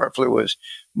F-84 I flew was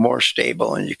more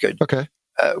stable, and you could. Okay.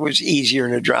 It was easier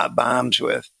to drop bombs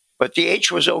with. But the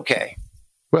H was okay.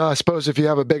 Well, I suppose if you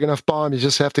have a big enough bomb, you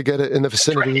just have to get it in the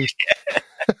vicinity. Right.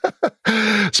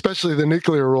 Especially the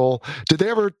nuclear roll. Did they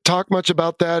ever talk much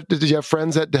about that? Did you have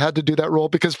friends that had to do that roll?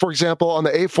 Because, for example, on the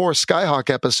A4 Skyhawk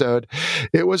episode,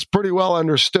 it was pretty well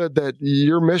understood that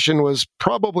your mission was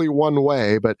probably one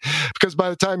way, but because by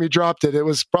the time you dropped it, it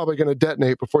was probably going to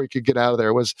detonate before you could get out of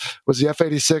there. Was the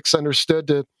F-86 understood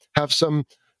to have some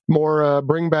more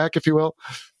bring back, if you will?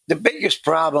 The biggest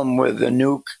problem with the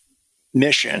nuke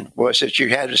mission was that you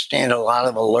had to stand a lot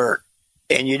of alert,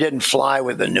 and you didn't fly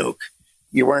with the nuke.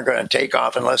 You weren't going to take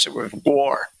off unless it was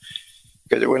war,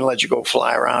 because it wouldn't let you go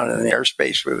fly around in the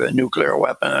airspace with a nuclear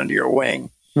weapon under your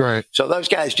wing. Right. So those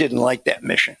guys didn't like that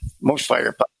mission. Most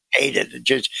fighter pilots hated it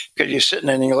just because you're sitting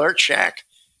in the alert shack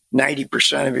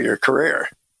 90% of your career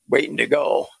waiting to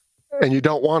go. And you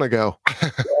don't want to go. You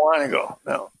don't want to go,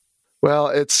 no. Well,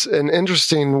 it's an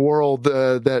interesting world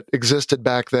that existed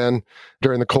back then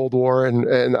during the Cold War.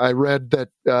 And I read that,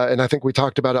 and I think we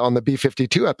talked about it on the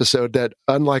B-52 episode, that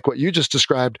unlike what you just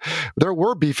described, there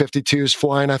were B-52s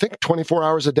flying, I think, 24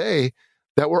 hours a day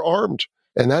that were armed.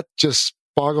 And that just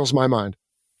boggles my mind.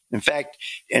 In fact,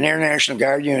 an Air National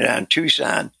Guard unit on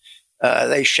Tucson,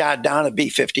 they shot down a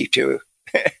B-52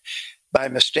 by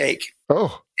mistake.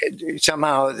 Oh.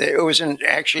 Somehow, it wasn't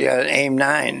actually an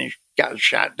AIM-9. Got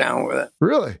shot down with it.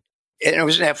 Really? And it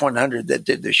was an F-100 that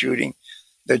did the shooting.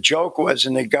 The joke was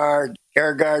in the guard,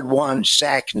 Air Guard 1,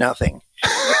 SAC nothing.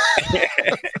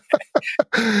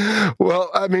 Well,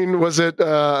 I mean, was it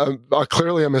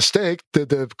clearly a mistake? Did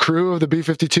the crew of the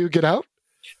B-52 get out?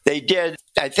 They did.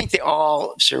 I think they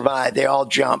all survived. They all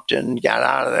jumped and got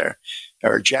out of there,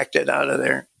 or ejected out of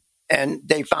there. And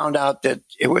they found out that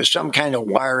it was some kind of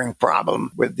wiring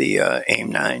problem with the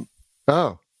AIM-9.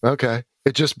 Oh, okay.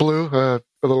 It just blew a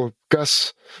little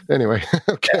Gus. Anyway,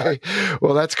 okay. Yeah.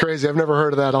 Well, that's crazy. I've never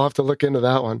heard of that. I'll have to look into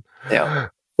that one. Yeah.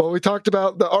 Well, we talked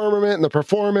about the armament and the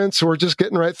performance. We're just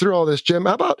getting right through all this, Jim.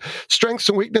 How about strengths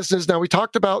and weaknesses? Now, we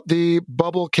talked about the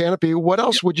bubble canopy. What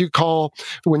else would you call,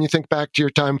 when you think back to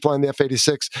your time flying the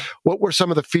F-86, what were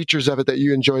some of the features of it that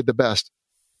you enjoyed the best?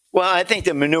 Well, I think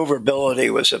the maneuverability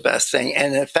was the best thing,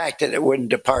 and the fact that it wouldn't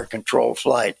depart controlled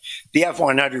flight. The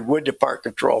F-100 would depart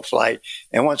controlled flight,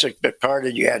 and once it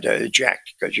departed, you had to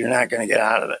eject because you're not going to get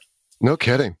out of it. No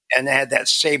kidding. And they had that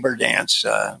saber dance,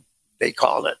 they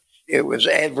called it. It was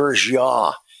adverse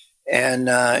yaw, and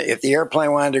if the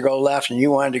airplane wanted to go left and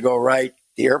you wanted to go right,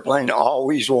 the airplane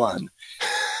always won.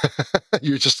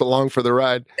 You're just along for the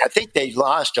ride. I think they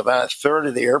lost about a third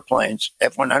of the airplanes,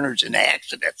 F-100s, in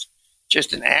accidents.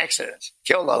 Just an accident.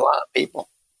 Killed a lot of people.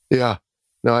 Yeah.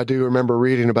 No, I do remember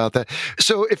reading about that.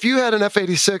 So if you had an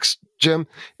F-86, Jim,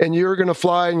 and you're going to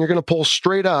fly and you're going to pull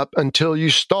straight up until you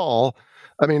stall,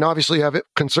 I mean, obviously you have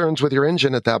concerns with your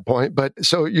engine at that point, but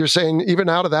so you're saying even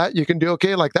out of that, you can do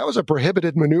okay? Like that was a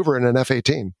prohibited maneuver in an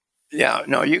F-18. Yeah,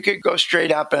 no, you could go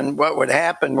straight up, and what would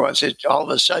happen was all of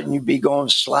a sudden you'd be going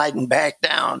sliding back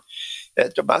down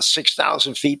at about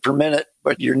 6,000 feet per minute,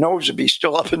 but your nose would be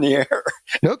still up in the air.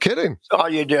 No kidding. So all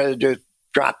you do is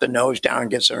drop the nose down,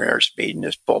 get some airspeed, and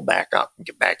just pull back up and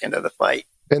get back into the fight.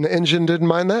 And the engine didn't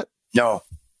mind that? No.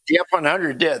 The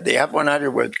F-100 did. The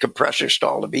F-100 with compressor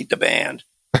stall to beat the band.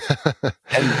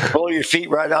 And pull your feet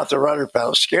right off the rudder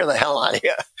pedal, scare the hell out of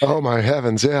you. Oh my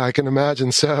heavens. Yeah, I can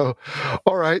imagine. So,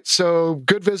 all right. So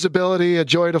good visibility, a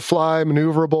joy to fly,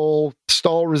 maneuverable,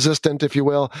 stall resistant, if you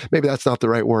will. Maybe that's not the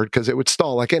right word because it would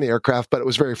stall like any aircraft, but it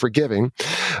was very forgiving.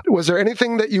 Was there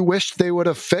anything that you wished they would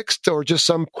have fixed or just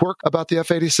some quirk about the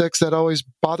F-86 that always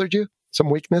bothered you? Some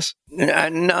weakness?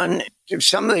 None.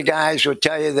 Some of the guys would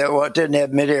tell you that it didn't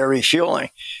have mid-air refueling.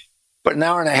 But an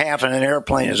hour and a half in an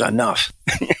airplane is enough.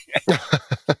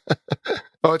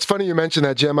 Oh, it's funny you mentioned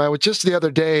that, Jim. I was just the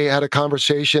other day had a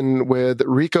conversation with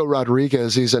Rico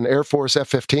Rodriguez. He's an Air Force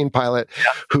F-15 pilot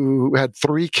who had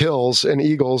 3 kills in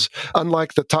Eagles,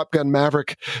 unlike the Top Gun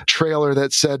Maverick trailer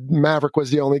that said Maverick was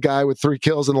the only guy with 3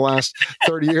 kills in the last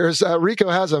 30 years. Rico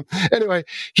has them. Anyway,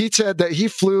 he said that he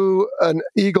flew an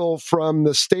Eagle from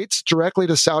the States directly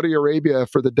to Saudi Arabia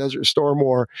for the Desert Storm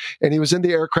War, and he was in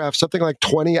the aircraft something like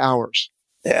 20 hours.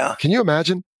 Yeah. Can you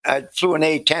imagine? I flew an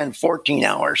A-10 14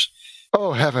 hours.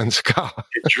 Oh, heavens, God.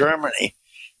 To Germany,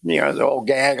 the whole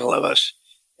gaggle of us.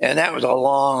 And that was a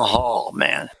long haul,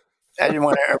 man. I didn't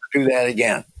want to ever do that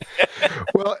again.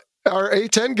 Well, our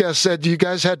A-10 guest said you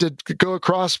guys had to go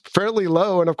across fairly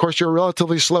low, and of course you're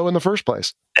relatively slow in the first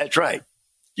place. That's right.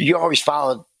 You always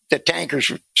followed. The tankers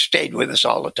stayed with us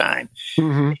all the time.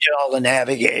 Mm-hmm. We did all the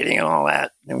navigating and all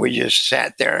that, and we just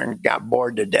sat there and got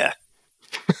bored to death.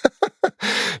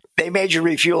 They made you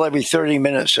refuel every 30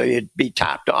 minutes, so you'd be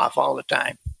topped off all the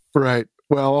time. Right.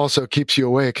 Well, also keeps you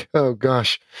awake. Oh,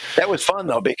 gosh. That was fun,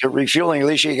 though, because refueling, at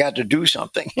least you got to do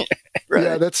something. Right?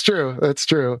 Yeah, that's true. That's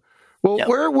true. Well,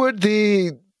 Where would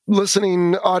the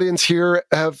listening audience here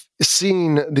have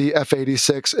seen the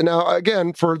F-86? And now,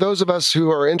 again, for those of us who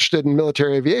are interested in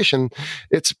military aviation,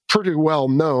 it's pretty well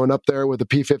known up there with the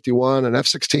P-51 and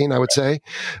F-16, I would say.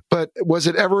 But was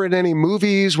it ever in any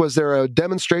movies? Was there a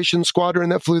demonstration squadron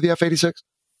that flew the F-86?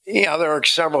 Yeah, there are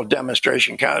several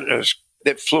demonstration cadres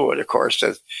that flew it, of course.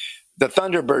 The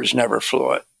Thunderbirds never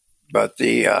flew it, but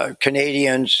the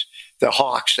Canadians, the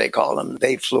Hawks, they call them,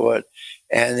 they flew it.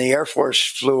 And the Air Force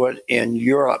flew it in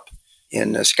Europe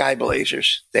in the Sky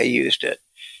Blazers. They used it.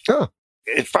 Oh.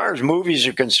 As far as movies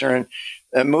are concerned,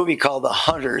 a movie called The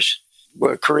Hunters,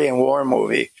 a Korean War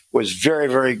movie, was very,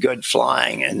 very good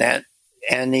flying.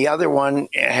 And the other one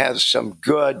has some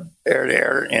good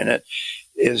air-to-air in it,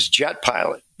 is Jet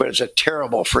Pilot, but it's a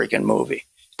terrible freaking movie.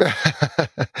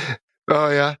 Oh,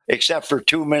 yeah? Except for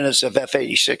 2 minutes of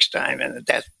F-86 time, and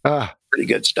that's pretty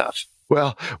good stuff.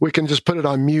 Well, we can just put it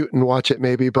on mute and watch it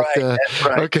maybe. But right, that's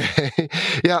right. Okay.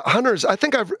 Yeah, Hunters, I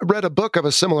think I've read a book of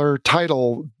a similar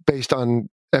title based on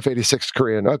F-86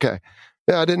 Korean. Okay.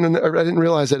 Yeah, I didn't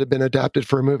realize it had been adapted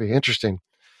for a movie. Interesting.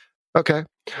 Okay.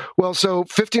 Well, so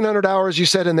 1,500 hours you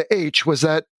said in the H. Was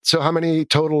that, so how many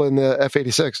total in the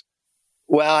F-86?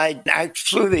 Well, I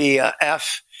flew the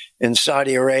F in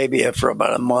Saudi Arabia for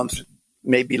about a month,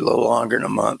 maybe a little longer than a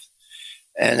month.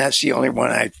 And that's the only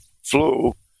one I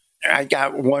flew. I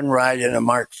got one ride in a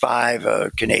Mark V, a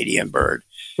Canadian bird.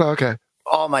 Oh, okay.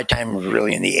 All my time was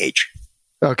really in the H.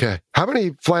 Okay. How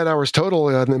many flight hours total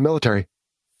in the military?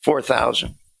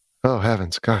 4,000. Oh,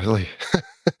 heavens. Golly.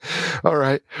 All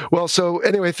right. Well, so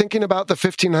anyway, thinking about the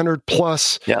 1,500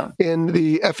 plus in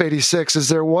the F-86, is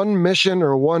there one mission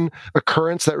or one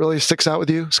occurrence that really sticks out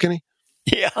with you, Skinny?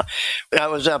 Yeah. I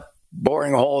was up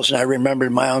boring holes, and I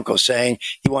remembered my uncle saying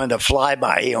he wanted to fly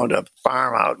by. He owned a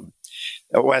farm out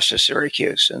west of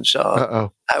Syracuse. And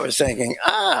so I was thinking,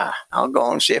 I'll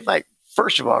go and see if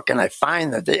first of all, can I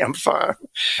find the damn farm?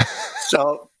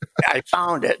 So I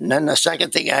found it. And then the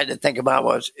second thing I had to think about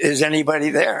was, is anybody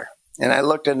there? And I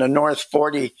looked in the North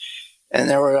 40, and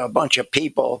there were a bunch of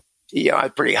people. I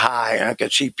was pretty high, and I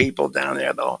could see people down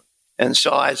there, though. And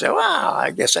so I said, wow,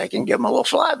 I guess I can give them a little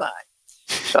flyby.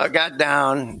 So I got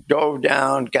down, dove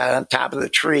down, got on top of the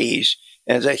trees.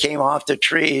 As I came off the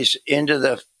trees into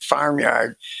the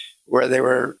farmyard where they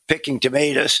were picking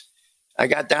tomatoes, I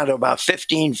got down to about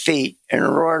 15 feet and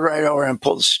roared right over and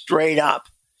pulled straight up.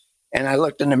 And I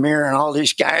looked in the mirror, and all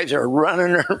these guys are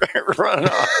running off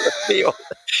the field.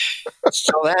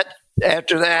 So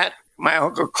after that, My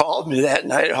uncle called me that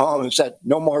night at home and said,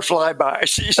 no more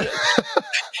flybys. He said,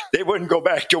 they wouldn't go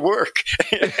back to work.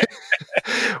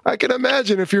 I can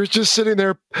imagine if you're just sitting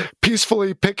there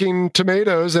peacefully picking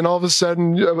tomatoes and all of a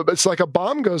sudden it's like a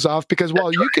bomb goes off because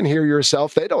while you can hear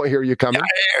yourself, they don't hear you coming.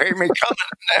 Yeah, hear me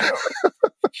coming.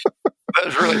 That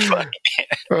was really funny.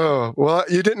 Oh, well,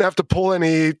 you didn't have to pull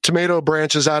any tomato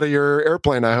branches out of your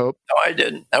airplane, I hope. No, I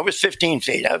didn't. I was 15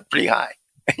 feet. I was pretty high.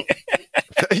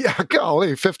 Yeah,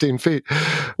 golly, 15 feet.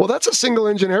 Well, that's a single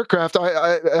engine aircraft.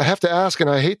 I have to ask, and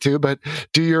I hate to, but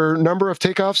do your number of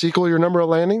takeoffs equal your number of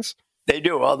landings? They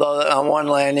do, although on one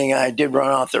landing, I did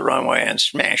run off the runway and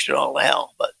smashed it all to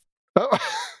hell. But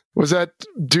was that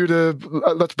due to,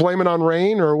 let's blame it on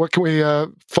rain, or what can we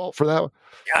fault for that one?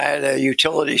 I had a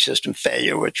utility system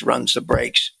failure, which runs the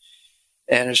brakes.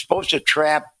 And it's supposed to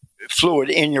trap fluid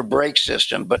in your brake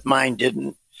system, but mine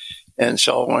didn't. And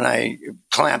so when I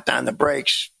clamped on the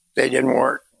brakes, they didn't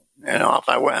work. And off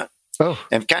I went. Oh.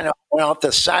 And kind of went off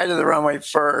the side of the runway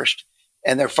first.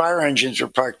 And their fire engines were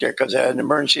parked there because they had an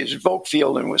emergency. It was Volk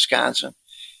Field in Wisconsin.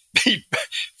 The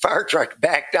fire truck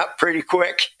backed up pretty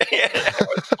quick.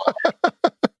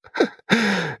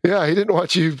 Yeah, he didn't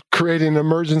want you creating an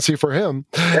emergency for him.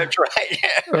 That's right.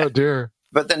 Oh, dear.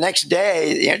 But the next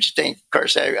day, the interesting, of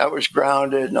course, I was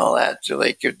grounded and all that, so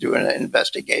they could do an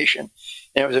investigation.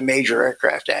 And it was a major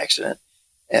aircraft accident.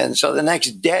 And so the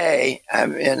next day,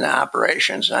 I'm in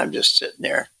operations, and I'm just sitting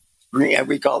there.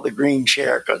 We call it the green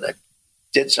chair because I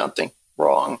did something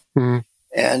wrong. Mm-hmm.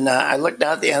 And I looked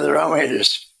out the end of the runway,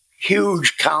 this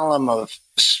huge column of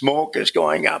smoke is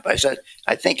going up. I said,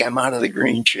 I think I'm out of the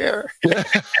green chair.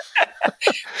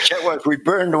 We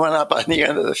burned one up on the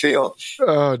end of the field.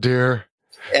 Oh, dear.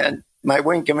 And my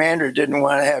wing commander didn't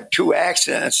want to have two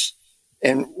accidents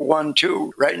and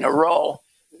 1-2 right in a row.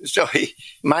 So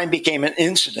mine became an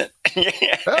incident.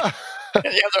 The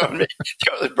other one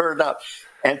was burned up.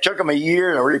 And it took them a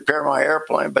year to repair my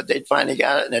airplane, but they finally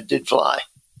got it and it did fly.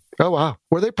 Oh, wow.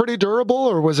 Were they pretty durable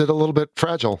or was it a little bit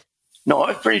fragile? No, it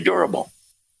was pretty durable.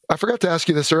 I forgot to ask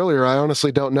you this earlier. I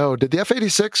honestly don't know. Did the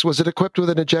F-86, was it equipped with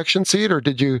an ejection seat or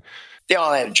did you? They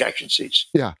all had ejection seats.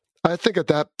 Yeah. I think at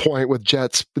that point with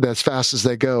jets as fast as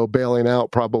they go, bailing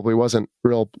out probably wasn't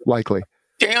real likely.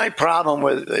 The only problem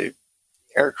with the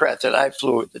aircraft that I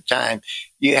flew at the time,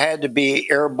 you had to be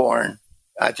airborne.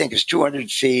 I think it's 200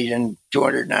 feet and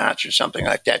 200 knots or something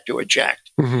like that to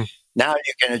eject. Mm-hmm. Now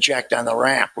you can eject on the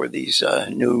ramp with these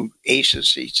new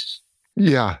ACES seats.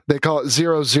 Yeah, they call it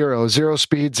 0-0, zero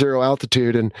speed, zero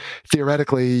altitude. And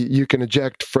theoretically, you can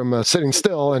eject from sitting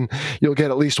still and you'll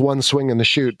get at least one swing in the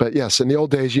chute. But yes, in the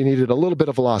old days, you needed a little bit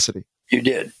of velocity. You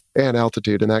did. And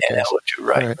altitude in that case. Altitude,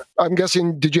 right. I'm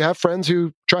guessing, did you have friends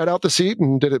who tried out the seat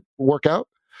and did it work out?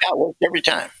 Yeah, it worked every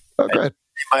time. Oh, good.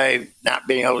 By not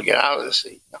being able to get out of the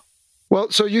seat. No. Well,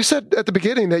 so you said at the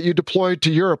beginning that you deployed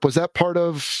to Europe. Was that part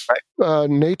of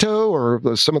NATO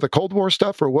or some of the Cold War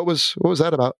stuff, or what was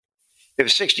that about? It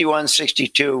was 61,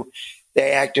 62.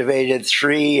 They activated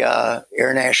 3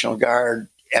 Air National Guard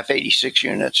F-86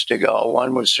 units to go.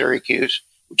 One was Syracuse,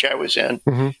 which I was in.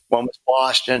 Mm-hmm. One was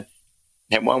Boston,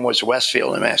 and one was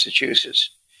Westfield in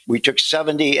Massachusetts. We took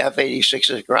 70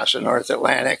 F-86s across the North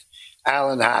Atlantic,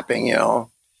 island hopping,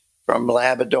 from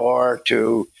Labrador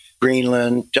to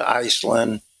Greenland to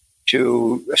Iceland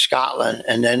to Scotland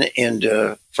and then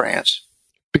into France.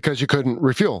 Because you couldn't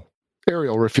refuel,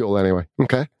 aerial refuel anyway.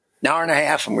 Okay. An hour and a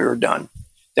half and we were done.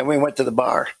 Then we went to the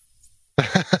bar.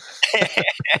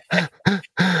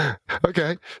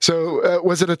 Okay. So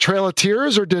was it a trail of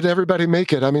tears or did everybody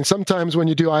make it? I mean, sometimes when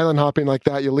you do island hopping like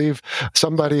that, you leave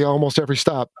somebody almost every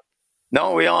stop.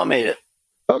 No, we all made it.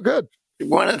 Oh, good.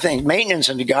 One of the things, maintenance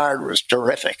in the Guard was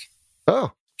terrific.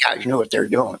 Oh. Guys knew what they were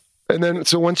doing. And then,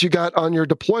 so once you got on your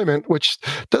deployment, which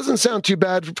doesn't sound too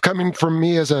bad coming from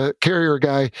me as a carrier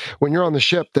guy, when you're on the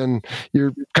ship, then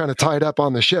you're kind of tied up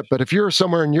on the ship. But if you're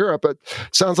somewhere in Europe, it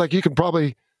sounds like you can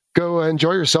probably go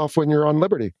enjoy yourself when you're on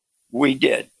Liberty. We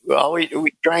did. Well, we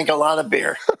drank a lot of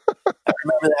beer. I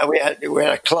remember that we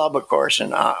had a club, of course,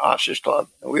 an officers club.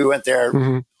 We went there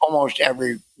almost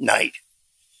every night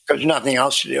because nothing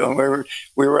else to do. And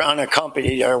we were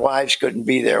unaccompanied. Our wives couldn't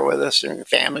be there with us, and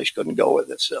families couldn't go with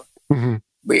us. So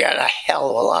we had a hell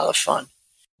of a lot of fun.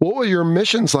 What were your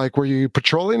missions like? Were you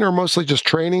patrolling or mostly just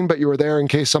training, but you were there in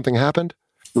case something happened?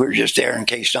 We were just there in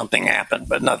case something happened,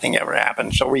 but nothing ever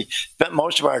happened. So we spent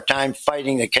most of our time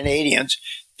fighting the Canadians.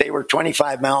 They were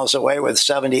 25 miles away with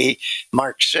 70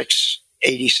 Mark 6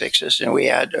 86s, and we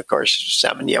had, of course,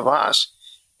 70 of us.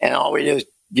 And all we did was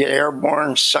get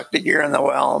airborne, suck the gear in the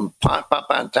well, and pop up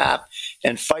on top,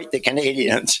 and fight the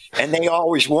Canadians. And they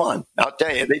always won. I'll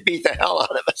tell you, they beat the hell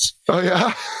out of us. Oh,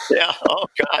 yeah? Yeah. Oh,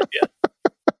 God, yeah.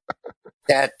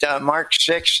 That Mark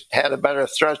 6 had a better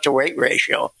thrust to weight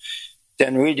ratio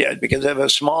than we did because of a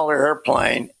smaller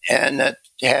airplane and it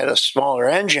had a smaller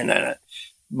engine in it.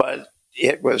 But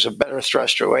it was a better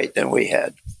thrust to weight than we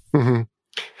had. Mm-hmm.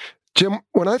 Jim,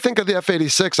 when I think of the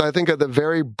F-86, I think of the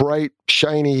very bright,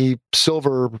 shiny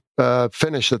silver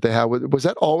finish that they had. Was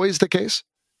that always the case?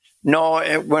 No,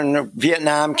 when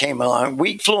Vietnam came along,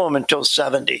 we flew them until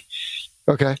 70.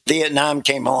 Okay. Vietnam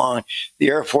came along, the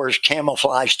Air Force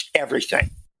camouflaged everything.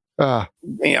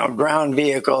 Ground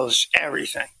vehicles,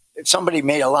 everything. Somebody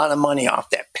made a lot of money off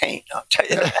that paint, I'll tell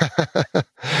you that.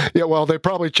 Yeah, well, they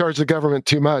probably charged the government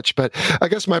too much. But I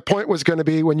guess my point was going to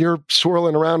be when you're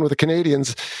swirling around with the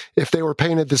Canadians, if they were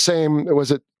painted the same,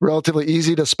 was it relatively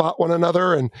easy to spot one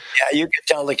another? And yeah, you could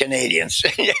tell the Canadians.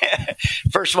 Yeah.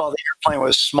 First of all, the airplane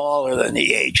was smaller than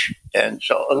the H, and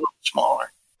so a little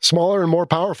smaller. Smaller and more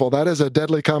powerful. That is a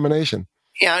deadly combination.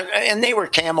 Yeah, and they were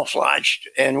camouflaged,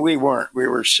 and we weren't. We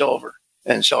were silver.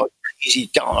 And so it's easy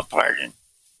to tell them apart. And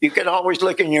you could always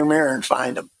look in your mirror and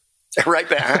find them. They're right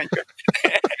behind you.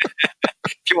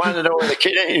 If you wanted to know where the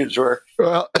Canadians were.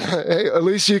 Well, hey, at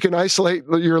least you can isolate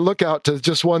your lookout to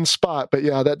just one spot. But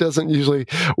yeah, that doesn't usually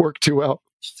work too well.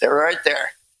 They're right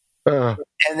there.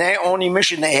 And the only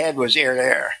mission they had was air to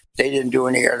air. They didn't do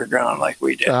any air to ground like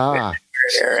we did. Air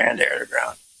to air and air to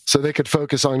ground. So they could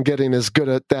focus on getting as good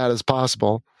at that as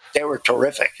possible. They were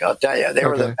terrific, I'll tell you. They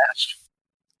were the best.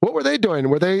 What were they doing?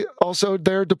 Were they also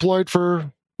there deployed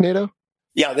for NATO?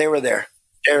 Yeah, they were there.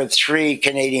 There were 3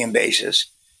 Canadian bases.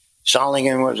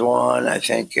 Solingen was one. I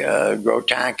think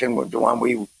Grotanken was the one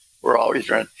we were always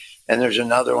running. And there's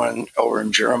another one over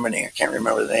in Germany. I can't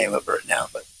remember the name of it now.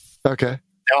 But okay.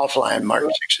 They're all flying Mark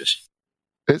 6s.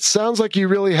 It sounds like you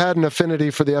really had an affinity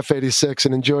for the F-86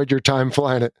 and enjoyed your time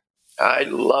flying it. I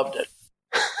loved it.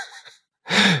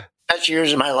 That's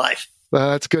years of my life.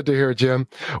 That's good to hear, Jim.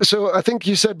 So I think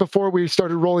you said before we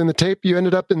started rolling the tape, you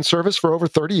ended up in service for over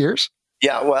 30 years?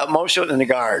 Yeah, well, most of it in the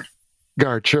Guard.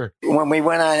 Guard, sure. When we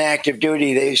went on active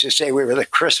duty, they used to say we were the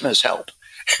Christmas help.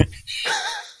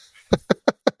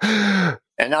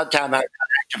 And that time I got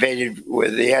activated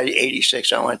with the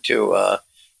 86, I went to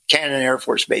Cannon Air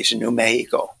Force Base in New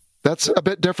Mexico. That's a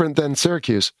bit different than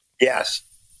Syracuse. Yes.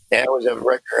 Yeah, it was a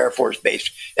regular Air Force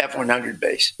base, F-100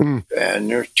 base. And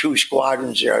there's 2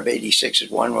 squadrons there of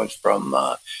 86s. One was from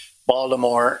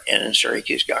Baltimore and in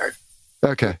Syracuse Guard.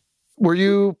 Okay. Were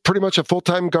you pretty much a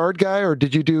full-time Guard guy, or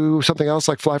did you do something else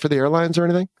like fly for the airlines or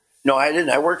anything? No, I didn't.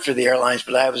 I worked for the airlines,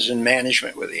 but I was in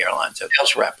management with the airlines. I was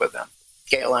sales rep with them.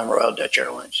 KLM Royal Dutch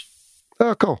Airlines.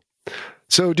 Oh, cool.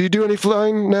 So do you do any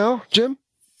flying now, Jim?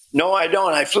 No, I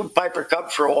don't. I flew Piper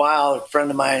Cub for a while. A friend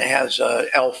of mine has a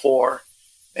L4,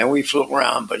 and we flew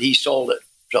around, but he sold it.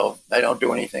 So I don't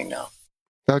do anything now.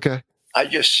 Okay. I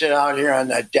just sit out here on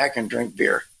that deck and drink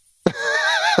beer.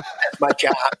 That's my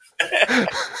job.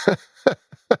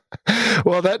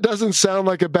 Well, that doesn't sound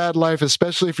like a bad life,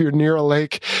 especially if you're near a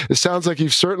lake. It sounds like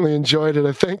you've certainly enjoyed it.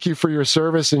 I thank you for your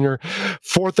service and your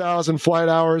 4,000 flight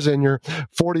hours and your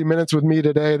 40 minutes with me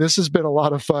today. This has been a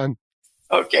lot of fun.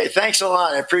 Okay, thanks a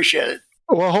lot. I appreciate it.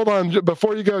 Well, hold on.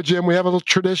 Before you go, Jim, we have a little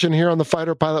tradition here on the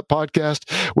Fighter Pilot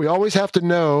podcast. We always have to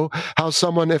know how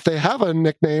someone, if they have a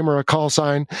nickname or a call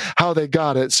sign, how they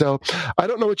got it. So I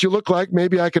don't know what you look like.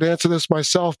 Maybe I could answer this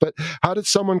myself, but how did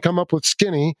someone come up with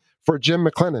Skinny for Jim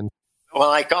McLennan? Well,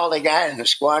 I called a guy in the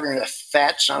squadron a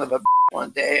fat son of a one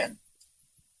day,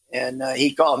 and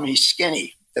he called me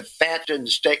Skinny. The fat didn't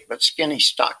stick, but Skinny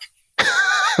stuck.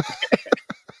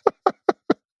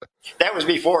 That was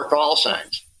before call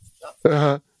signs. So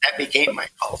that became my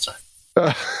call sign.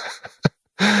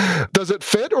 Does it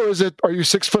fit, or are you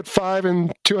 6'5"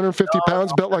 and 250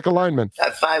 pounds, built like a lineman?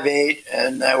 I'm 5'8",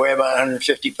 and I weigh about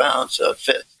 150 pounds, so it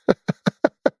fits.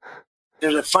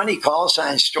 There's a funny call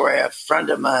sign story. A friend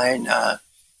of mine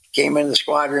came into the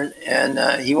squadron,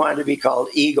 and he wanted to be called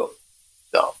Eagle.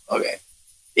 So, okay,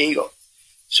 Eagle.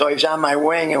 So he was on my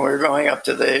wing, and we were going up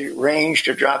to the range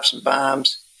to drop some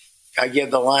bombs. I give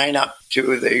the line up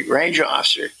to the range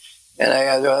officer, and I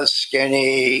had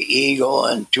Skinny, Eagle,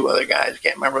 and 2 other guys. I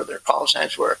can't remember what their call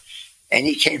signs were. And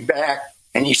he came back,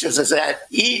 and he says, "Is that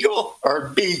Eagle or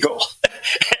Beagle?"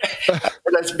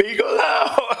 That's Beagle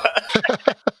now.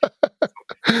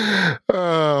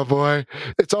 Oh, boy.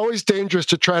 It's always dangerous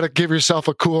to try to give yourself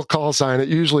a cool call sign. It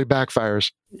usually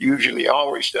backfires. Usually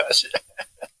always does.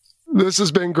 This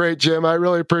has been great, Jim. I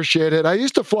really appreciate it. I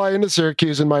used to fly into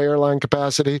Syracuse in my airline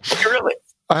capacity. Really?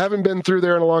 I haven't been through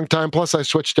there in a long time. Plus, I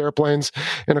switched airplanes.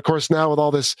 And, of course, now with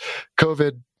all this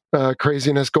COVID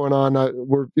craziness going on.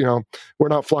 We're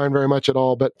not flying very much at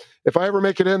all. But if I ever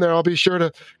make it in there, I'll be sure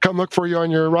to come look for you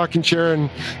on your rocking chair and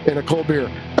a cold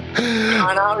beer.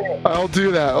 I'll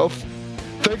do that. Well,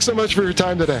 thanks so much for your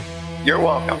time today. You're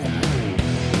welcome.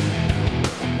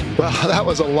 Well, that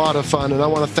was a lot of fun, and I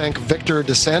want to thank Victor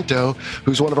DeSanto,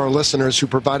 who's one of our listeners who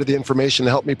provided the information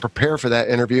to help me prepare for that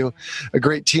interview. A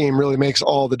great team really makes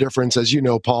all the difference, as you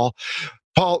know, Paul.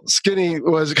 Paul, Skinny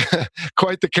was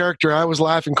quite the character. I was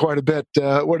laughing quite a bit.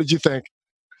 What did you think?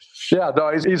 Yeah,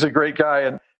 no, he's a great guy.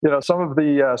 And, some of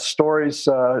the stories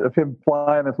of him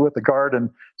flying with the Guard and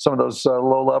some of those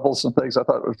low levels and things, I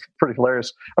thought was pretty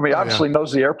hilarious. I mean, obviously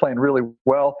knows the airplane really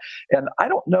well. And I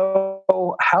don't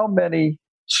know how many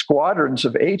squadrons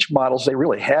of H models they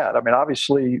really had. I mean,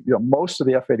 obviously, most of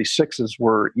the F-86s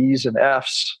were E's and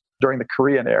F's during the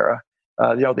Korean era.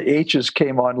 The H's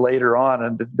came on later on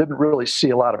and didn't really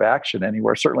see a lot of action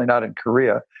anywhere, certainly not in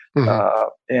Korea.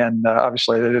 Mm-hmm. And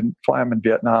obviously, they didn't fly them in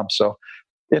Vietnam. So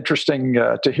interesting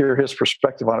to hear his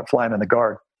perspective on it flying in the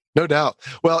Guard. No doubt.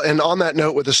 Well, and on that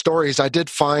note with the stories, I did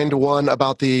find one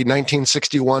about the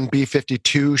 1961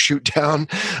 B-52 shoot down.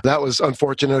 That was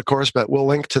unfortunate, of course, but we'll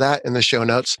link to that in the show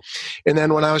notes. And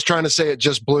then when I was trying to say it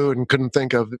just blew and couldn't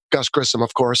think of Gus Grissom,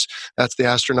 of course, that's the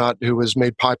astronaut who was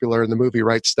made popular in the movie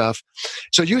Right Stuff.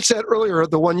 So you said earlier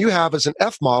the one you have is an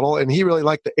F model, and he really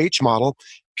liked the H model.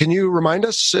 Can you remind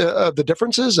us of the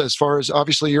differences as far as,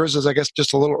 obviously yours is, I guess,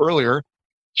 just a little earlier?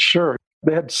 Sure.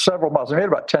 They had several models. They made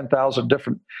about 10,000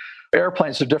 different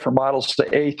airplanes of different models,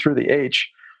 the A through the H.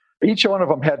 Each one of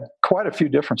them had quite a few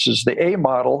differences. The A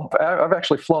model, I've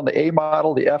actually flown the A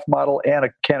model, the F model, and a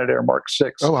Canadair Mark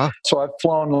 6. Oh, wow. So I've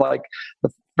flown like the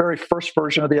very first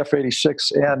version of the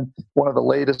F-86 and one of the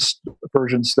latest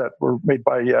versions that were made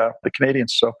by the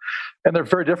Canadians. And they're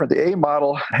very different. The A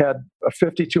model had a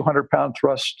 5,200-pound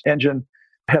thrust engine,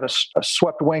 had a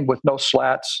swept wing with no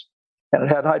slats, and it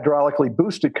had hydraulically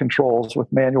boosted controls with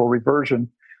manual reversion.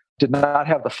 Did not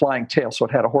have the flying tail, so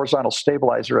it had a horizontal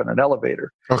stabilizer and an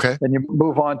elevator. Okay. Then you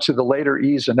move on to the later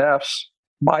E's and F's.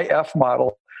 My F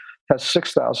model has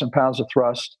 6,000 pounds of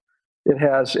thrust. It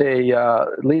has a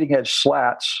leading edge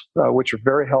slats, which are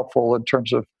very helpful in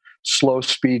terms of slow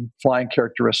speed flying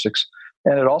characteristics.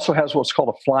 And it also has what's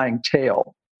called a flying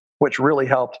tail, which really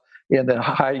helped in the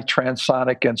high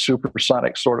transonic and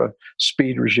supersonic sort of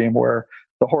speed regime, where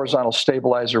the horizontal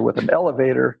stabilizer with an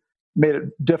elevator made it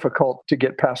difficult to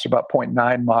get past about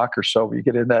 0.9 Mach or so. You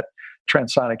get in that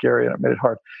transonic area and it made it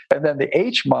hard. And then the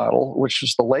H model, which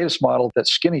is the latest model that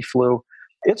Skinny flew,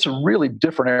 it's a really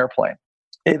different airplane.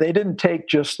 They didn't take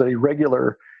just the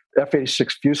regular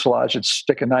F-86 fuselage and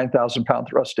stick a 9,000-pound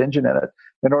thrust engine in it.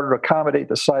 In order to accommodate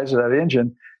the size of that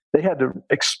engine, they had to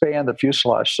expand the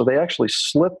fuselage. So they actually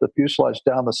slit the fuselage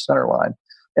down the center line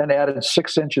and added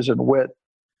 6 inches in width.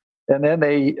 And then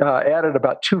they added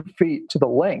about 2 feet to the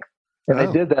length. And they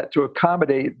did that to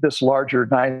accommodate this larger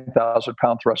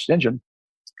 9,000-pound thrust engine.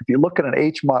 If you look at an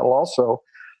H model also,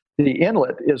 the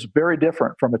inlet is very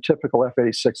different from a typical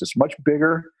F-86. It's much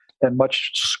bigger and much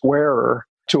squarer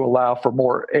to allow for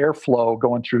more airflow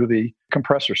going through the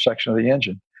compressor section of the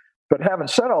engine. But having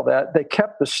said all that, they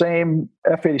kept the same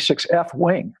F-86F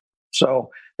wing. So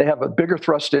they have a bigger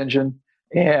thrust engine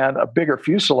and a bigger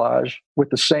fuselage with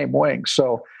the same wing.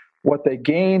 So what they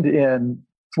gained in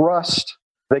thrust,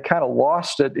 they kind of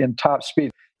lost it in top speed.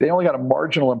 They only got a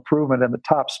marginal improvement in the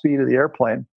top speed of the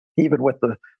airplane, even with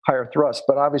the higher thrust.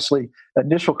 But obviously,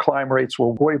 initial climb rates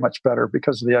were way much better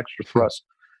because of the extra thrust.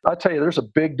 I'll tell you, there's a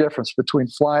big difference between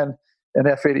flying an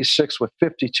F-86 with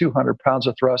 5,200 pounds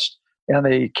of thrust and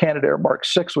the Canadair Mark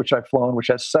 6, which I've flown, which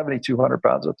has 7,200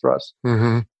 pounds of thrust.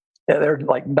 Mm-hmm. And they're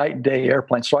like night and day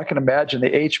airplanes. So I can imagine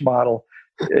the H model,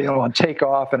 on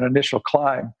takeoff and initial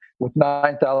climb, with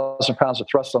 9,000 pounds of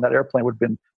thrust on that airplane would have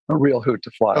been a real hoot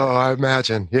to fly. Oh, I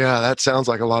imagine. Yeah, that sounds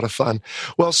like a lot of fun.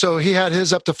 Well, so he had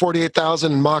his up to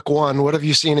 48,000 in Mach 1. What have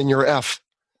you seen in your F?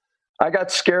 I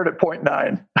got scared at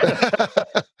 0.9.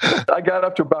 I got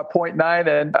up to about 0.9,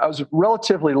 and I was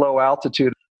relatively low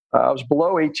altitude. I was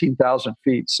below 18,000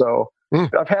 feet. So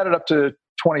I've had it up to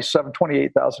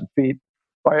 28,000 feet.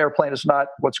 My airplane is not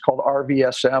what's called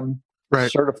RVSM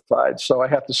certified, so I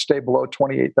have to stay below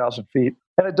 28,000 feet.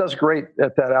 And it does great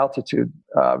at that altitude.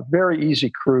 Very easy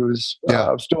cruise.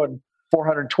 I was doing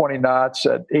 420 knots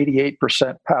at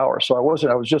 88% power. So I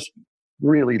was just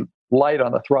really light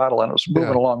on the throttle, and it was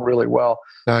moving along really well.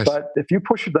 Nice. But if you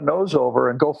push the nose over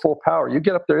and go full power, you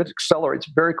get up there, it accelerates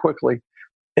very quickly.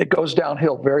 it goes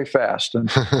downhill very fast. And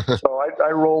so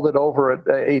I rolled it over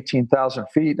at 18,000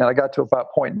 feet, and I got to about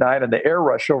 0.9, and the air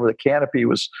rush over the canopy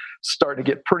was starting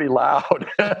to get pretty loud.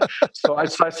 So I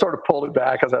sort of pulled it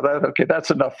back. I thought, okay,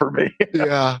 that's enough for me.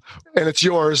 Yeah, and it's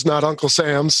yours, not Uncle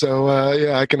Sam's. So,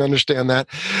 yeah, I can understand that.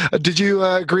 Did you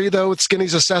agree, though, with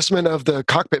Skinny's assessment of the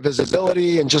cockpit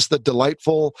visibility and just the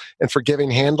delightful and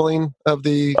forgiving handling of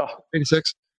the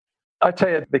 86? I tell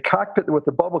you, the cockpit with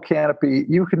the bubble canopy,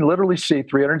 you can literally see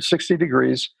 360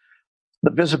 degrees. The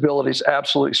visibility is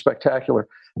absolutely spectacular.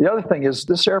 The other thing is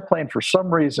this airplane, for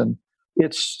some reason,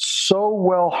 it's so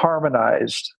well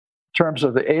harmonized in terms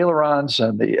of the ailerons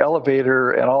and the elevator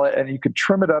and all that, and you can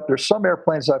trim it up. There's some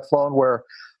airplanes I've flown where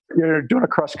you're doing a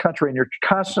cross country and you're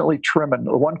constantly trimming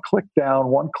one click down,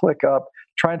 one click up,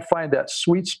 trying to find that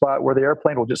sweet spot where the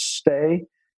airplane will just stay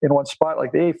in one spot.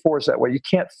 Like the A4 is that way. You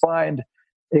can't find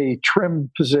a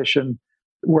trim position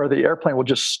where the airplane will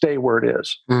just stay where it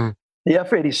is. The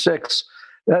F-86,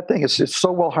 that thing is it's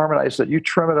so well harmonized that you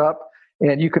trim it up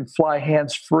and you can fly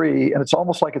hands-free, and it's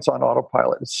almost like it's on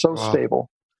autopilot. It's so stable.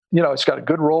 You know, it's got a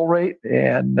good roll rate,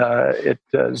 and it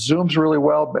zooms really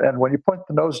well, and when you point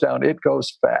the nose down, it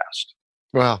goes fast.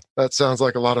 Wow, that sounds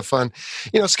like a lot of fun.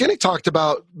 You know, Skinny talked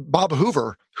about Bob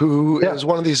Hoover, who is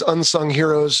one of these unsung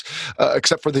heroes,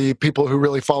 except for the people who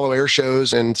really follow air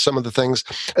shows and some of the things,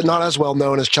 not as well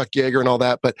known as Chuck Yeager and all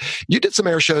that. But you did some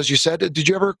air shows, you said. Did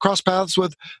you ever cross paths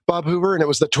with Bob Hoover? And it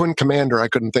was the Twin Commander. I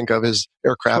couldn't think of his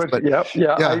aircraft. But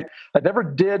I never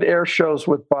did air shows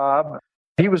with Bob.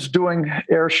 He was doing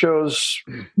air shows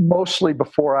mostly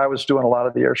before I was doing a lot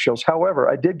of the air shows. However,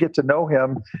 I did get to know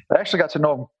him. I actually got to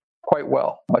know him quite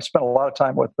well. I spent a lot of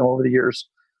time with him over the years.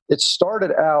 It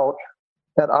started out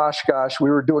at Oshkosh. We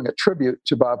were doing a tribute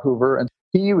to Bob Hoover, and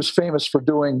he was famous for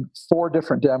doing 4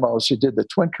 different demos. He did the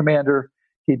Twin Commander,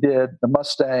 he did the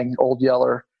Mustang Old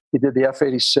Yeller, he did the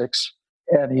F-86,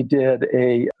 and he did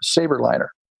a Saberliner.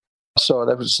 So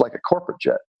that was like a corporate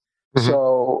jet.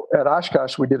 So at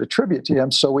Oshkosh, we did a tribute to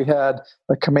him. So we had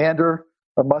a Commander,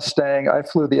 a Mustang. I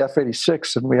flew the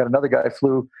F-86, and we had another guy who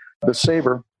flew the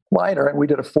Saberliner, and we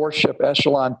did a 4-ship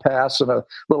echelon pass and a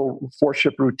little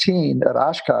 4-ship routine at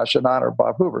Oshkosh in honor of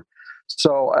Bob Hoover.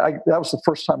 So that was the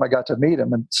first time I got to meet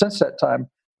him. And since that time,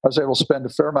 I was able to spend a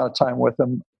fair amount of time with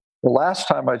him. The last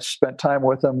time I spent time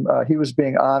with him, he was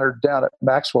being honored down at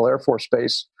Maxwell Air Force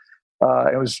Base.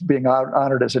 It was being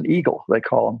honored as an Eagle, they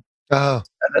call him.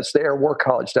 And that's the Air War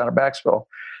College down at Maxwell.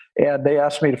 And they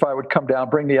asked me if I would come down,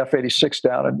 bring the F-86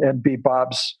 down and be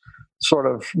Bob's sort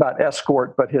of, not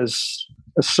escort, but his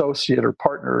associate or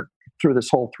partner through this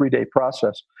whole 3-day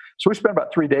process. So we spent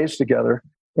about 3 days together.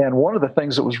 And one of the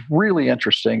things that was really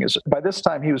interesting is by this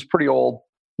time he was pretty old,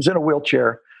 he was in a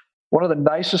wheelchair, one of the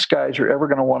nicest guys you're ever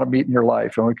going to want to meet in your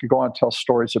life. And we could go on and tell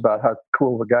stories about how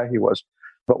cool of a guy he was.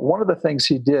 But one of the things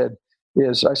he did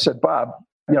is I said, Bob,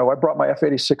 you know, I brought my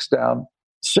F-86 down,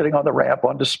 sitting on the ramp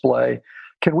on display.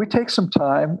 Can we take some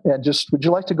time and would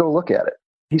you like to go look at it?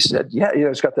 He said, yeah, you know,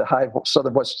 he's got the high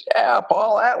Southern voice. Yeah,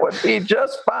 Paul, that would be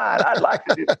just fine. I'd like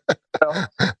to do that.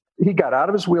 So he got out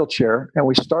of his wheelchair, and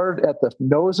we started at the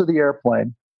nose of the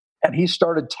airplane, and he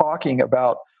started talking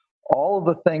about all of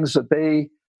the things that they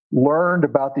learned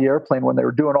about the airplane when they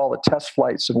were doing all the test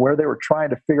flights and where they were trying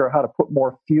to figure out how to put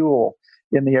more fuel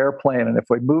in the airplane. And if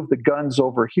we moved the guns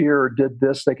over here or did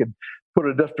this, they could put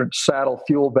a different saddle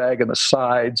fuel bag in the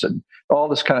sides and all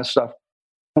this kind of stuff.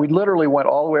 We literally went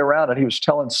all the way around, and he was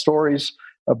telling stories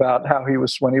about how he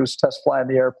was, when he was test flying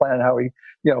the airplane, how he,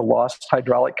 you know, lost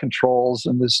hydraulic controls,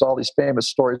 and there's all these famous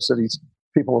stories that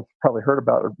people have probably heard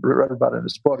about or read about in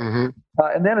his book.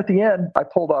 And then at the end, I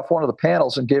pulled off one of the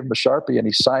panels and gave him a Sharpie, and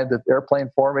he signed the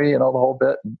airplane for me and all the whole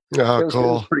bit. And it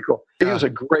was pretty cool. He was a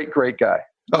great, great guy.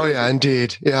 Oh, yeah,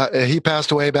 indeed. Yeah, he passed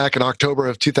away back in October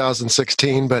of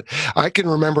 2016, but I can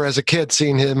remember as a kid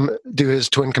seeing him do his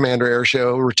Twin Commander air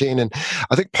show routine, and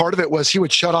I think part of it was he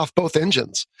would shut off both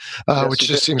engines, which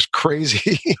just seems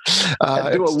crazy.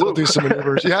 And still do some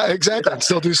maneuvers. Yeah, exactly. And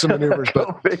still do some maneuvers.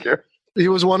 But he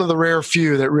was one of the rare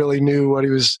few that really knew what he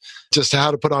was, just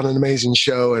how to put on an amazing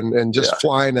show and just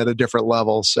flying at a different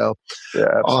level. So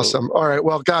awesome. All right.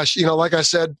 Well, gosh, you know, like I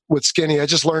said with Skinny, I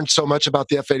just learned so much about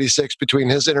the F-86 between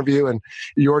his interview and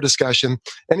your discussion.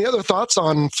 Any other thoughts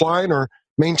on flying or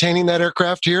maintaining that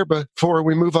aircraft here before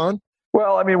we move on?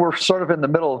 Well, I mean, we're sort of in the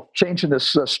middle of changing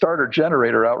this starter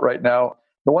generator out right now.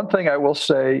 The one thing I will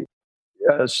say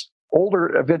is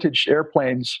older vintage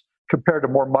airplanes compared to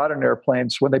more modern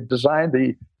airplanes, when they designed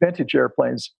the vintage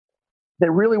airplanes, they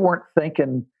really weren't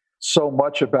thinking so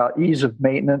much about ease of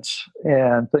maintenance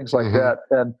and things like that.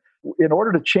 And in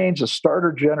order to change the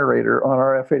starter generator on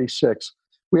our F-86,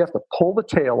 we have to pull the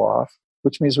tail off,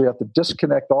 which means we have to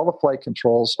disconnect all the flight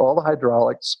controls, all the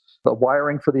hydraulics, the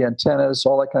wiring for the antennas,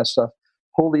 all that kind of stuff,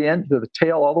 pull the end to the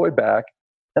tail all the way back,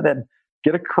 and then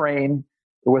get a crane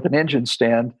with an engine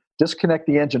stand, disconnect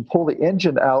the engine, pull the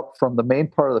engine out from the main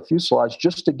part of the fuselage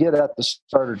just to get at the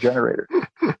starter generator.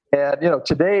 And,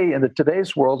 today, in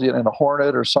today's world, in a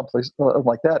Hornet or something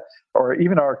like that, or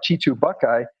even our T2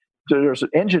 Buckeye, there's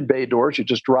engine bay doors. You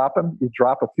just drop them. You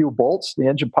drop a few bolts. The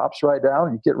engine pops right down,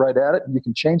 and you get right at it, and you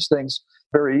can change things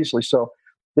very easily. So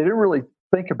they didn't really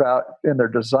think about in their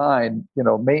design,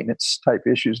 maintenance type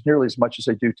issues nearly as much as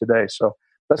they do today. So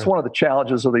that's one of the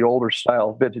challenges of the older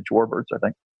style vintage warbirds, I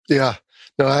think. Yeah,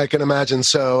 no, I can imagine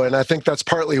so. And I think that's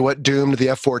partly what doomed the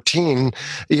F-14.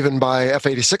 Even by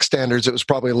F-86 standards, it was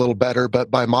probably a little better.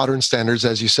 But by modern standards,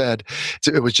 as you said,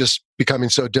 it was just becoming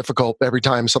so difficult every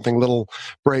time something little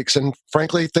breaks. And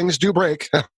frankly, things do break.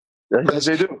 Yes,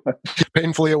 they do.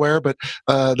 Painfully aware, but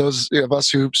those of us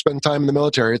who spend time in the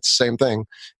military, it's the same thing.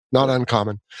 Not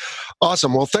uncommon.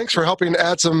 Awesome. Well, thanks for helping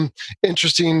add some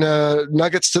interesting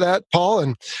nuggets to that, Paul.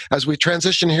 And as we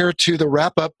transition here to the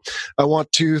wrap-up, I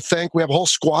want to thank, we have a whole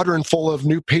squadron full of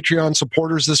new Patreon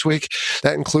supporters this week.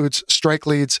 That includes Strike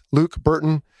Leads, Luke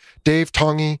Burton, Dave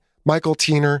Tongy, Michael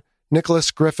Teener,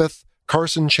 Nicholas Griffith,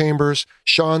 Carson Chambers,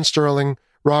 Sean Sterling,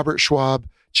 Robert Schwab,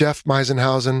 Jeff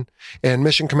Meisenhausen, and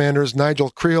Mission Commanders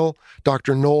Nigel Creel,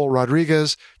 Dr. Noel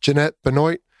Rodriguez, Jeanette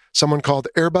Benoit, someone called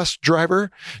Airbus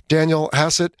Driver, Daniel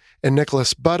Hassett, and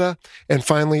Nicholas Butta, and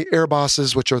finally Air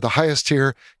Bosses, which are the highest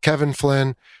tier, Kevin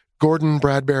Flynn, Gordon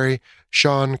Bradbury,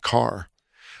 Sean Carr.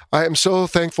 I am so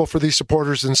thankful for these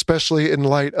supporters, and especially in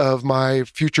light of my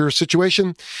future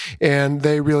situation, and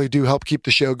they really do help keep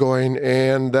the show going,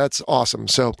 and that's awesome.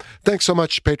 So thanks so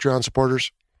much, Patreon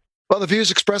supporters. Well, the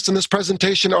views expressed in this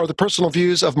presentation are the personal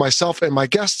views of myself and my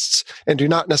guests and do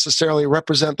not necessarily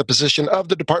represent the position of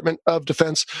the Department of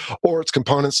Defense or its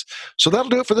components. So that'll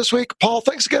do it for this week. Paul,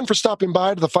 thanks again for stopping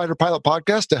by to the Fighter Pilot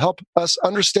Podcast to help us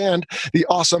understand the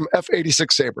awesome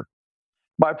F-86 Sabre.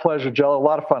 My pleasure, Jello. A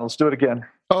lot of fun. Let's do it again.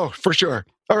 Oh, for sure.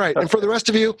 All right. And for the rest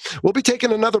of you, we'll be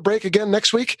taking another break again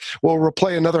next week. We'll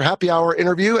replay another happy hour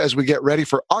interview as we get ready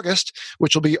for August,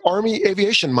 which will be Army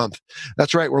Aviation Month.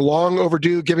 That's right. We're long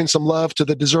overdue giving some love to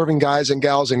the deserving guys and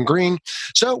gals in green.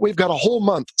 So we've got a whole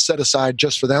month set aside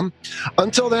just for them.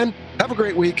 Until then, have a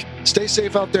great week. Stay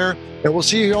safe out there. And we'll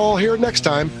see you all here next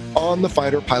time on the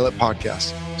Fighter Pilot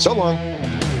Podcast. So long.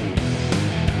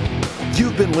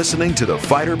 You've been listening to the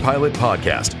Fighter Pilot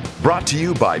Podcast, brought to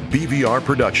you by BVR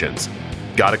Productions.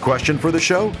 Got a question for the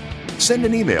show? Send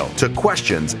an email to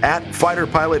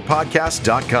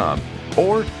questions@fighterpilotpodcast.com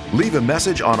or leave a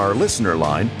message on our listener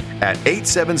line at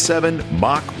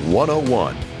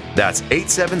 877-MACH-101. That's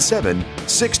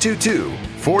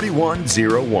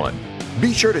 877-622-4101.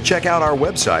 Be sure to check out our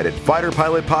website at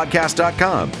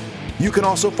fighterpilotpodcast.com. You can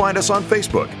also find us on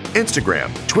Facebook,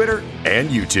 Instagram, Twitter, and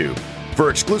YouTube. For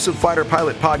exclusive Fighter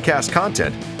Pilot Podcast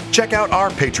content, check out our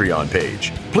Patreon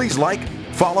page. Please like,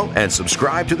 follow, and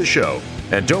subscribe to the show.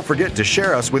 And don't forget to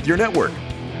share us with your network.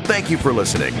 Thank you for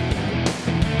listening.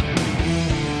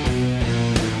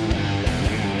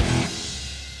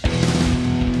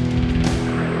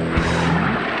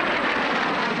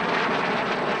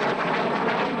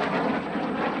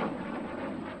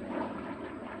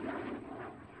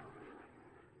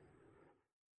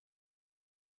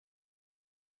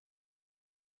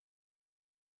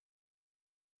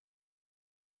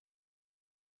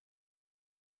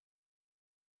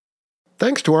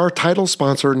 Thanks to our title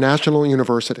sponsor, National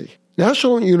University.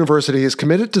 National University is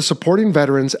committed to supporting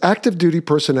veterans, active duty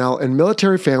personnel, and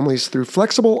military families through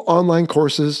flexible online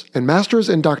courses and master's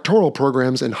and doctoral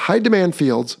programs in high-demand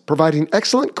fields, providing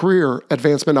excellent career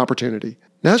advancement opportunity.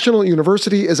 National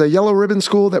University is a yellow ribbon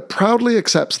school that proudly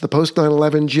accepts the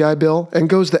post-9/11 GI Bill and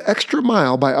goes the extra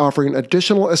mile by offering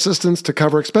additional assistance to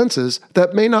cover expenses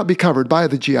that may not be covered by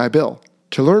the GI Bill.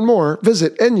 To learn more,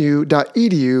 visit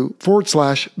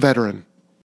nu.edu/veteran.